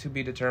name is to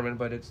be determined,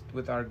 but it's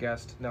with our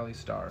guest, Nelly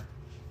Starr.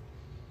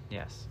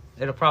 Yes.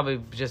 It'll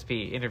probably just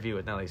be Interview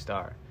with Nelly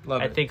Starr.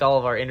 Love it. I think all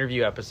of our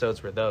interview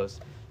episodes were those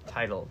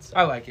titled. So.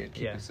 I like it.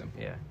 Keep it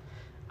simple.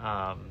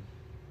 Yeah.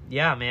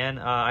 Yeah, man.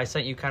 I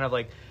sent you kind of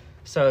like...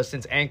 So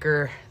since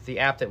Anchor, the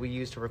app that we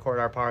use to record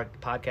our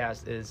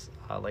podcast, is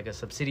like a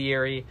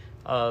subsidiary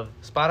of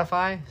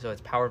Spotify, so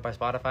it's powered by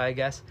Spotify, I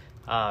guess,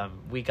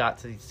 we got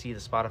to see the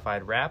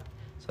Spotify Wrap,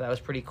 so that was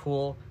pretty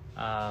cool.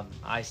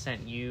 I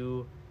sent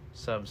you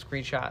some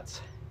screenshots,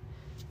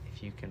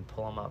 if you can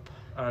pull them up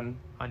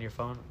on your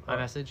phone,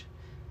 iMessage,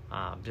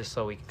 just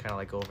so we can kind of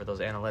like go over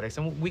those analytics,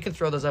 and we can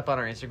throw those up on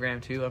our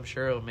Instagram too. I'm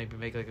sure it'll maybe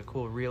make like a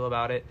cool reel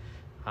about it.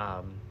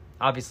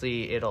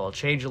 Obviously it'll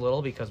change a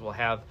little because we'll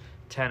have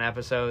 10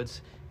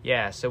 episodes.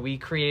 Yeah, so we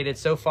created,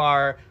 so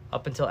far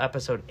up until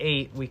episode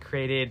 8, we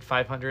created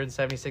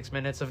 576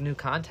 minutes of new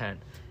content,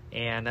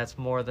 and that's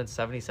more than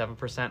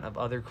 77% of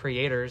other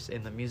creators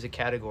in the music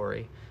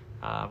category,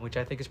 which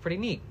I think is pretty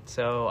neat.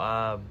 So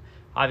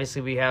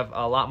obviously we have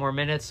a lot more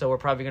minutes, so we're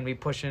probably going to be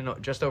pushing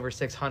just over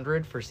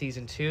 600 for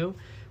season 2.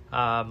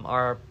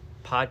 Our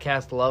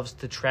podcast loves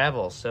to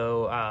travel,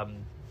 so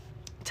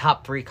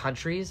top 3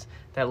 countries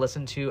that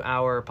listen to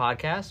our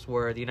podcast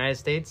were the United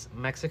States,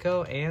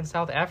 Mexico, and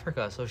South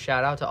Africa. So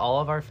shout out to all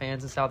of our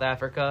fans in South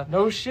Africa.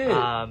 No shit.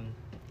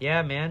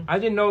 Yeah, man. I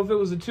didn't know if it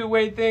was a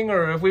 2-way thing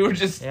or if we were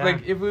just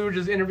if we were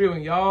just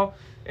interviewing y'all.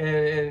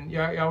 and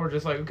y'all were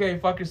just like, okay,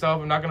 fuck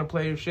yourself. I'm not gonna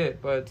play your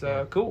shit, but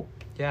cool.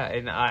 Yeah,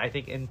 and I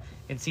think in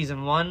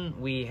season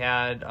 1 we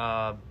had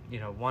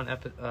one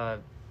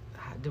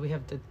do we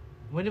have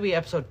when did we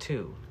episode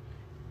 2?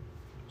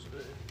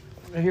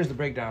 Here's the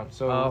breakdown.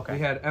 So okay. we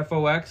had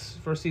FOX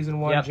for season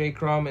 1, Yep. J.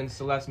 Crumb and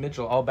Celeste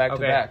Mitchell all back to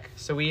back.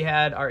 So we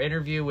had our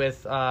interview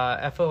with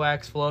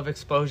FOX, Flow of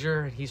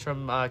Exposure. He's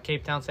from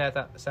Cape Town,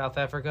 South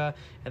Africa.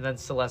 And then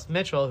Celeste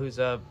Mitchell, who's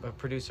a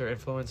producer,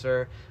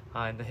 influencer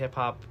in the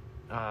hip-hop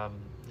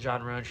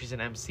genre. And she's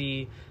an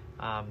MC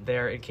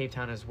there in Cape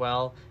Town as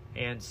well.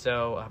 And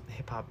so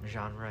hip-hop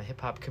genre,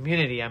 hip-hop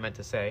community, I meant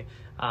to say,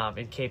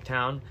 in Cape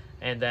Town.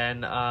 And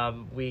then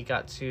we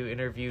got to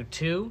interview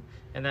 2.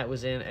 And that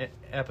was in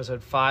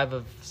episode 5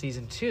 of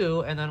season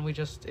 2, and then we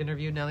just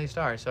interviewed Nelly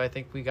Starr. So I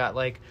think we got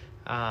like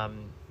a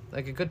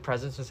good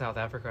presence in South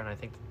Africa, and I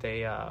think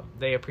that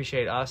they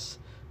appreciate us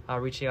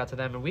reaching out to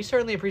them, and we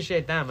certainly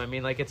appreciate them. I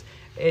mean, like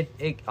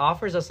it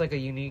offers us like a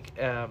unique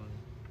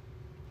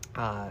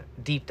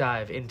deep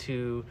dive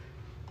into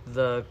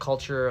the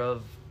culture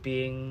of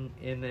being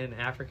in an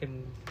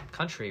African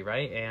country,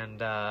 right?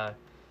 And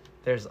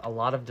there's a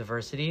lot of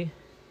diversity.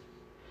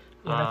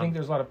 Yeah, and I think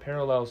there's a lot of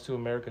parallels to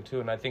America too,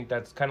 and I think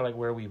that's kind of like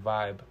where we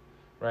vibe,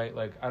 right?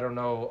 Like, I don't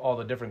know all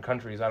the different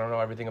countries. I don't know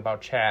everything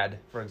about Chad,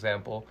 for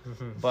example,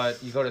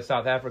 but you go to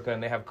South Africa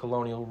and they have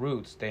colonial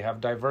roots. They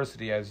have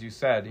diversity, as you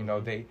said. You know,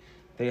 they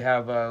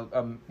have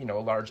a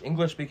large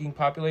English speaking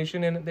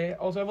population, and they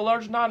also have a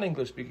large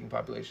non-English speaking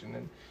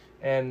population,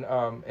 and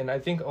I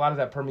think a lot of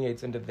that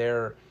permeates into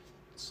their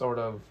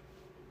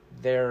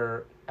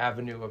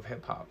avenue of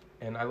hip hop.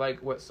 And I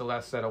like what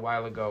Celeste said a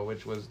while ago,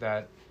 which was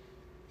that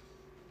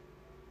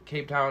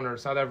Cape Town or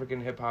South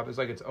African hip hop is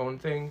like its own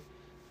thing,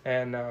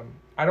 and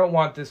I don't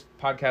want this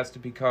podcast to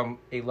become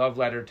a love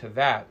letter to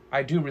that.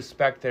 I do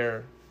respect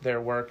their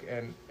work,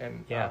 and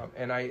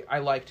I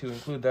like to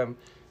include them.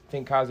 I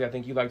think Kazi, I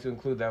think you like to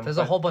include them. There's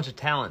a whole bunch of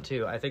talent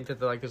too. I think that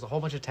there's a whole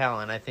bunch of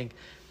talent. I think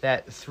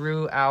that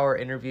through our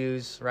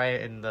interviews,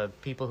 right, and the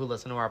people who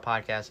listen to our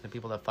podcast and the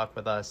people that fuck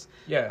with us,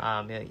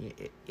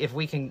 if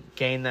we can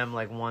gain them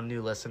like one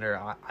new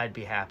listener, I'd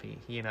be happy.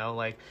 You know,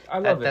 like I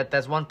love it.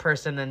 That's one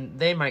person, and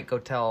they might go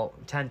tell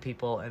 10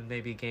 people and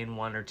maybe gain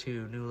 1 or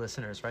 2 new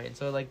listeners, right? And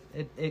so like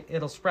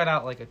it'll spread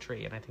out like a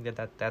tree, and I think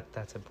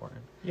that's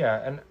important.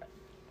 Yeah, and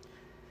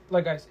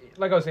like I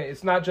was saying,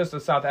 it's not just a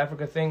South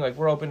Africa thing. Like,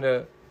 we're open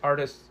to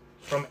artists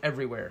from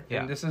everywhere,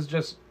 and this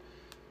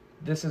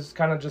is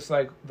kind of just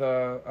like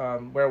the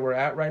where we're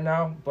at right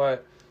now,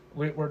 but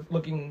we're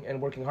looking and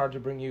working hard to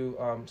bring you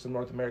some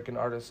North American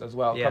artists as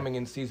well, coming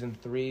in season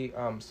 3.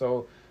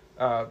 So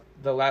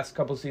the last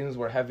couple seasons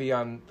were heavy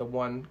on the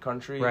one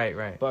country,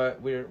 right,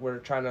 but we're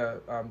trying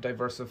to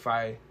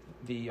diversify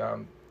the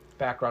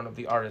background of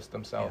the artists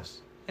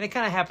themselves. And it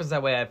kind of happens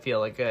that way. I feel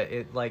like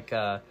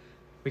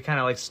we kind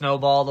of like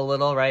snowballed a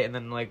little, right, and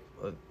then like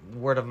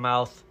word of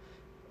mouth.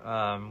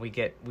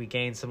 We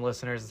gain some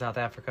listeners in South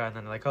Africa, and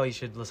then they're like, oh, you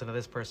should listen to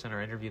this person or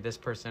interview this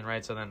person,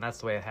 right? So then that's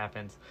the way it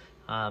happens.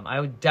 I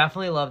would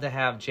definitely love to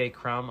have J.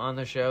 Crumb on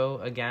the show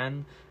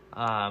again.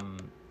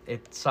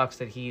 It sucks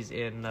that he's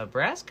in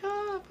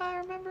Nebraska, if I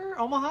remember,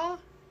 Omaha.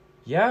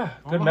 Yeah,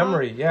 good Omaha?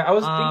 memory. Yeah, I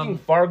was thinking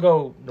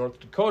Fargo,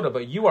 North Dakota,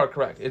 but you are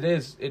correct. It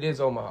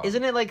is Omaha.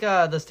 Isn't it like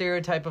the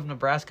stereotype of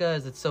Nebraska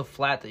is it's so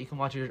flat that you can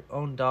watch your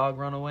own dog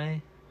run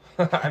away?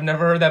 I've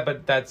never heard that,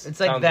 but it's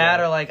like that,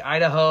 right. Or like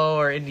Idaho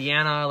or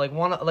Indiana, like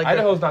one like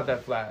Idaho's not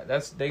that flat.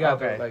 They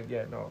got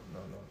okay. No.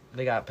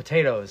 They got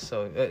potatoes,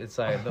 so it's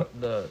like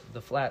the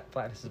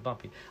flatness is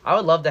bumpy. I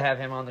would love to have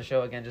him on the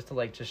show again, just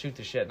to shoot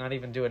the shit, not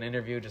even do an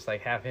interview, just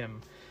like have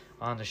him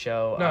on the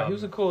show. No, he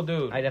was a cool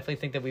dude. I definitely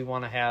think that we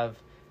want to have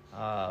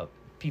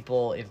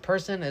people in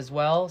person as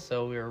well,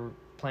 so we were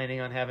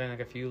planning on having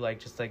like a few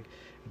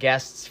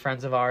guests,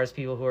 friends of ours,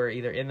 people who are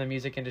either in the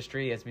music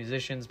industry as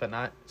musicians but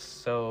not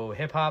so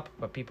hip hop,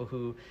 but people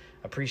who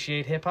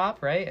appreciate hip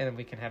hop, right? And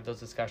we can have those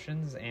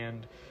discussions.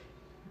 And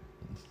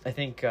I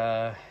think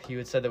you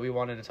had said that we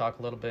wanted to talk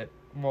a little bit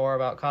more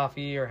about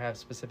coffee or have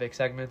specific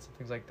segments and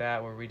things like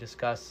that where we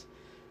discuss.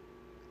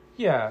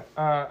 Yeah,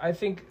 I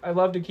think I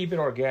love to keep it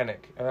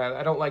organic.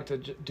 I don't like to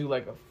do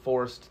like a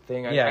forced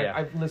thing.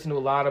 I've listened to a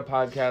lot of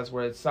podcasts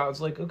where it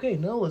sounds like, okay,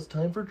 no, it's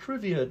time for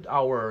trivia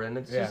hour, and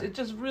it's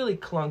just really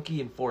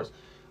clunky and forced.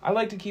 I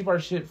like to keep our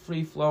shit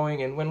free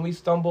flowing, and when we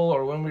stumble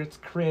or when it's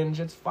cringe,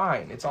 it's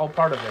fine. It's all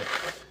part of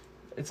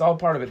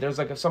it. There's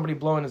like somebody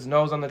blowing his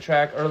nose on the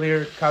track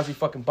earlier. Kazi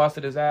fucking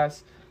busted his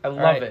ass. I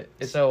love it.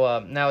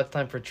 So now it's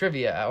time for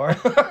trivia hour.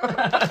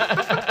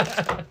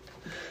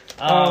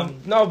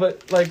 No,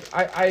 but like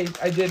I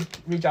did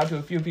reach out to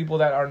a few people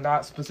that are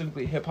not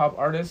specifically hip hop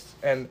artists,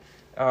 and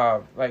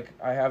like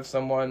I have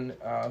someone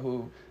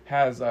who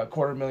has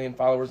 250,000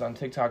 followers on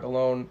TikTok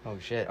alone. Oh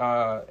shit!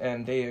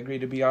 And they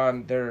agreed to be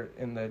on. They're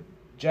in the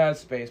jazz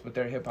space, but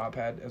they're hip hop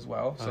head as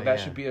well. So that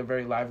should be a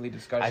very lively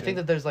discussion. I think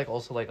that there's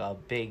also a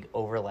big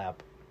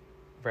overlap,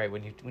 right?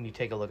 When you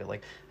take a look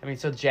at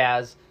so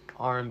jazz,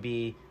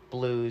 R&B,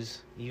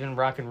 blues, even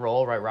rock and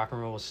roll, right? Rock and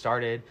roll was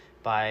started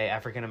by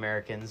African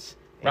Americans.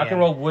 Rock and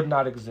roll would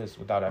not exist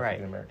without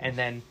African right.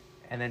 Americans.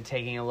 And then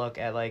taking a look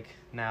at like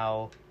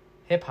now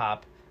hip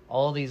hop,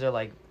 all of these are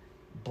like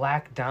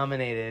black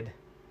dominated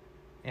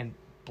and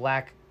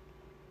black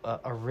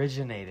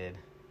originated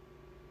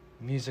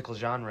musical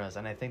genres,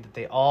 and I think that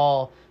they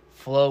all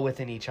flow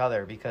within each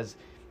other because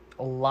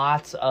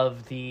lots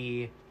of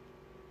the,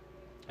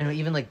 you know,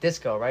 even like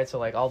disco, right? So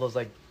like all those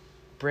like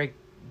break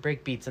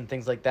beats and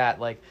things like that,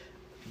 like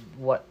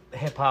what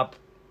hip hop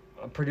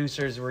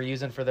producers were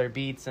using for their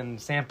beats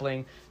and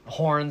sampling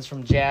horns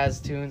from jazz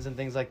tunes and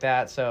things like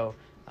that. So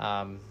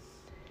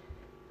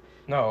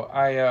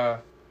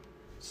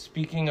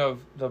speaking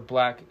of the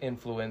black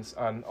influence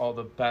on all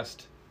the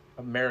best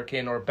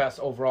American or best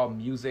overall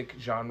music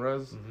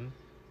genres,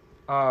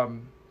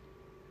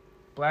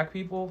 black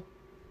people,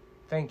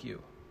 thank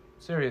you.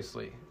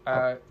 Seriously.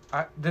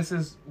 This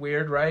is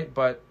weird, right?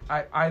 But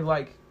I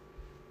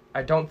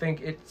don't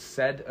think it's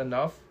said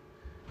enough.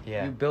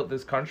 Yeah. You built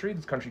this country.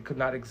 This country could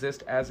not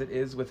exist as it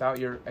is without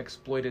your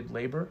exploited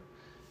labor.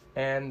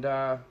 And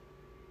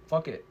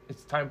fuck it.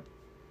 It's time.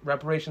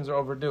 Reparations are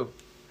overdue.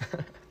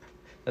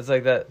 That's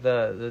like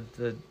the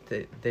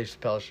Dave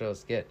Chappelle show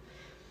skit.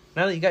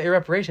 Now that you got your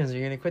reparations, are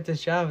you gonna quit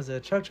this job as a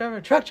truck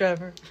driver? Truck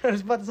driver. I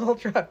just bought this whole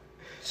truck.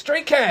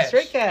 Straight cash.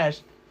 Straight cash.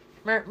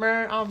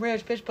 I'm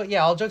rich, bitch. But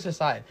yeah, all jokes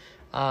aside,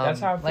 that's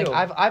how I feel.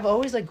 Like I've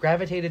always like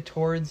gravitated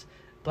towards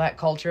black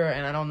culture,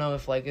 and I don't know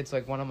if like it's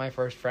like one of my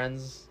first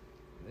friends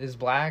is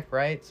black,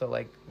 right? So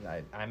like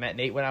I met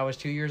Nate when I was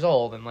 2 years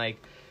old, and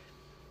like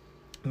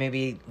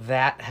maybe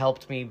that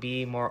helped me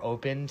be more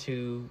open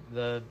to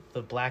the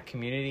black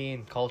community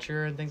and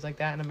culture and things like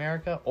that in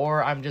America.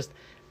 Or I'm just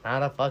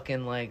not a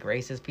fucking like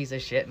racist piece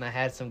of shit, and I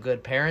had some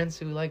good parents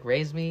who like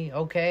raised me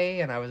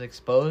okay, and I was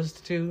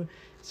exposed to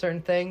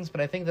certain things.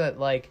 But I think that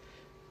like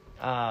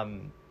God,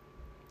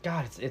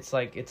 it's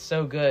like it's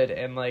so good,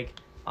 and like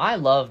I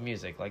love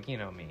music, like, you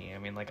know me. I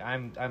mean, like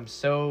I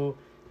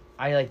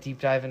like deep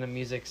dive into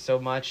music so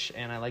much,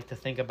 and I like to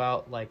think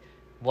about like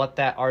what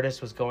that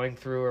artist was going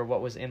through or what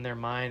was in their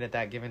mind at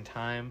that given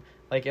time.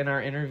 Like in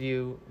our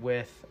interview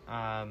with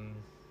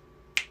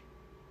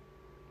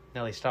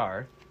Nelly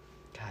Starr,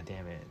 God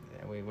damn it,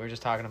 we were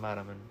just talking about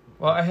him. And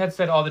well, I had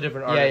said all the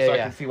different artists, so I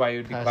can see why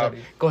you'd be cloudy.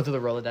 Going through the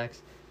Rolodex.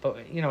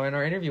 But, you know, in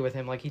our interview with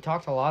him, like, he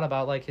talked a lot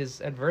about, like,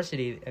 his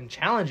adversity and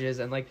challenges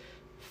and, like,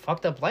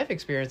 fucked up life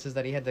experiences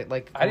that he had to,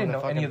 like, I didn't know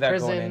any of that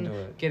prison, going into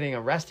it. getting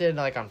arrested,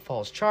 like, on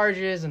false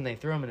charges, and they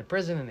threw him into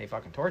prison, and they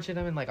fucking tortured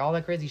him, and, like, all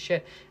that crazy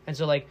shit. And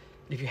so, like,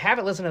 if you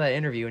haven't listened to that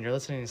interview and you're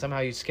listening and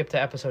somehow you skip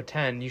to episode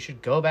 10, you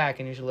should go back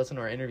and you should listen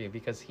to our interview,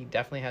 because he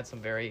definitely had some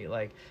very,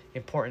 like,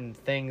 important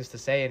things to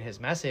say in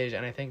his message,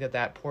 and I think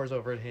that pours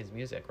over in his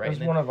music, right? It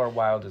was one of our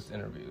wildest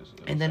interviews.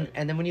 And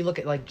then when you look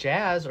at, like,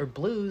 jazz or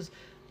blues,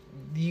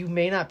 you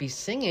may not be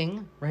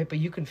singing, right, but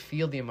you can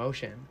feel the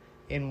emotion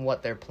in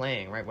what they're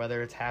playing, right,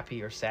 whether it's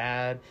happy or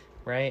sad,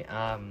 right?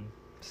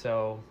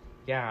 So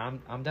yeah,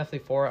 I'm definitely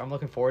for it. I'm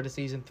looking forward to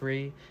season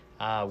 3.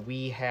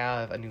 We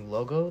have a new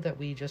logo that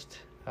we just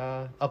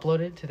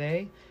uploaded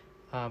today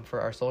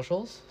for our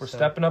socials. We're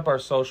stepping up our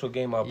social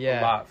game a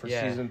lot for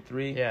season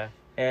 3. Yeah.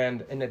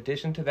 And in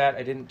addition to that,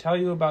 I didn't tell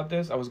you about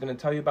this. I was going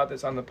to tell you about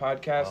this on the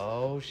podcast.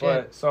 Oh shit!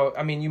 But, so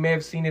I mean, you may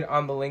have seen it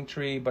on the link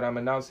tree, but I'm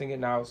announcing it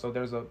now. So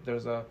there's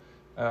a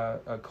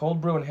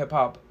cold brew and hip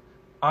hop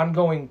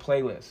ongoing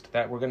playlist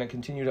that we're going to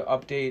continue to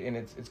update, and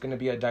it's going to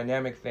be a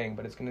dynamic thing,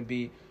 but it's going to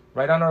be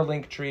right on our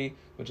link tree,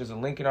 which is a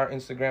link in our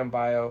Instagram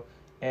bio.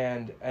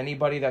 And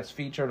anybody that's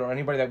featured or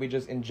anybody that we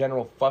just in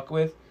general fuck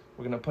with,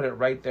 we're going to put it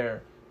right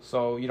there.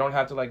 So you don't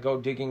have to like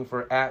go digging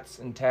for @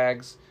 and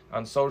tags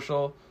on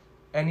social.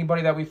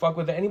 Anybody that we fuck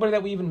with, anybody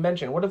that we even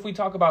mention. What if we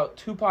talk about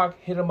Tupac,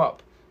 hit him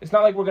up? It's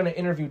not like we're going to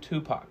interview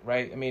Tupac,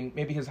 right? I mean,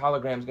 maybe his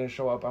hologram is going to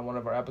show up on one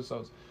of our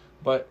episodes.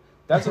 But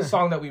that's a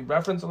song that we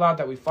reference a lot,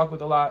 that we fuck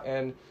with a lot,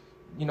 and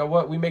you know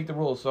what? We make the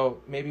rules,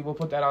 so maybe we'll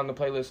put that on the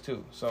playlist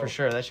too. So for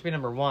sure, that should be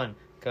number 1,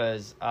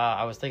 because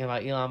I was thinking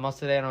about Elon Musk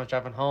today, and I was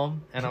driving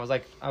home, and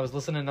I was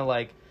listening to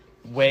like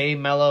way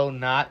mellow,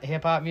 not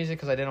hip hop music,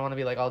 because I didn't want to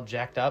be like all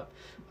jacked up.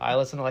 I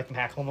listen to like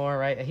Macklemore,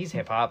 right? He's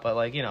hip hop, but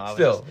like, you know, I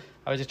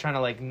was just trying to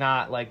like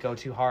not like go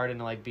too hard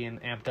into like being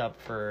amped up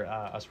for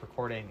us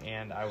recording,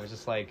 and I was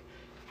just like,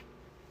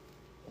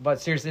 but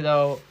seriously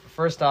though,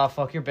 first off,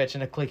 fuck your bitch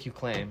and a click you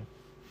claim.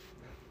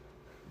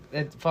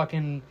 It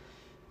fucking,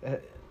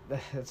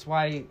 that's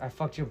why I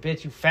fucked your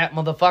bitch, you fat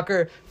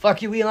motherfucker.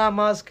 Fuck you, Elon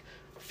Musk.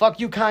 Fuck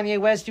you, Kanye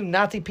West, you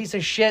Nazi piece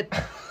of shit.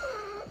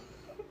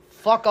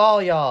 Fuck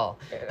all y'all.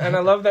 And I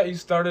love that you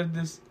started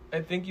this.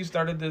 I think you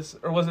started this,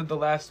 or was it the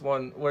last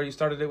one where you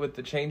started it with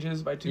the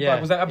Changes by Tupac? Yeah,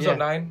 was that episode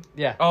 9?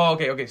 Yeah. Oh,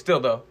 okay.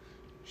 Still though,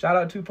 shout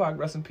out Tupac,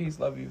 rest in peace,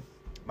 love you.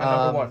 My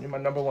number 1. You're my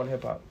number 1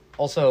 hip hop.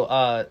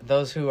 Also,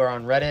 those who are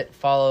on Reddit,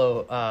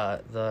 follow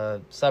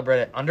the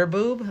subreddit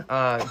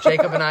Underboob.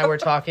 Jacob and I were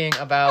talking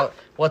about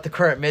what the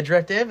current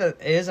midriff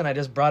is, and I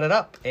just brought it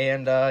up.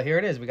 And here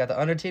it is. We got the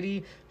under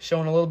titty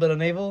showing a little bit of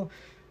navel.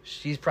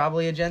 She's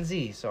probably a Gen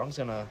Z, so I'm just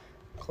going to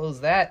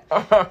close that.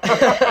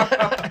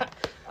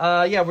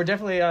 Yeah, we're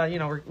definitely,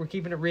 we're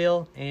keeping it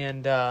real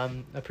and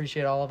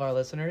appreciate all of our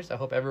listeners. I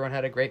hope everyone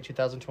had a great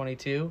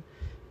 2022.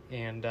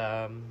 And,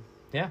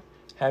 yeah.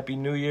 Happy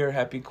New Year,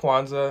 Happy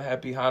Kwanzaa,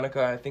 Happy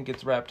Hanukkah. I think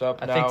it's wrapped up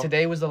now. I think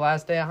today was the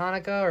last day of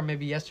Hanukkah, or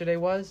maybe yesterday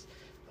was.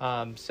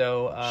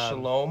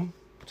 Shalom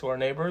to our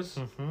neighbors.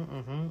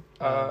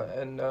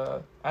 And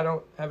I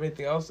don't have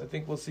anything else. I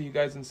think we'll see you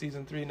guys in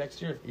season 3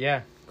 next year.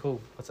 Yeah, cool.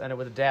 Let's end it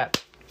with a dap.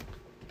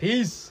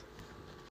 Peace.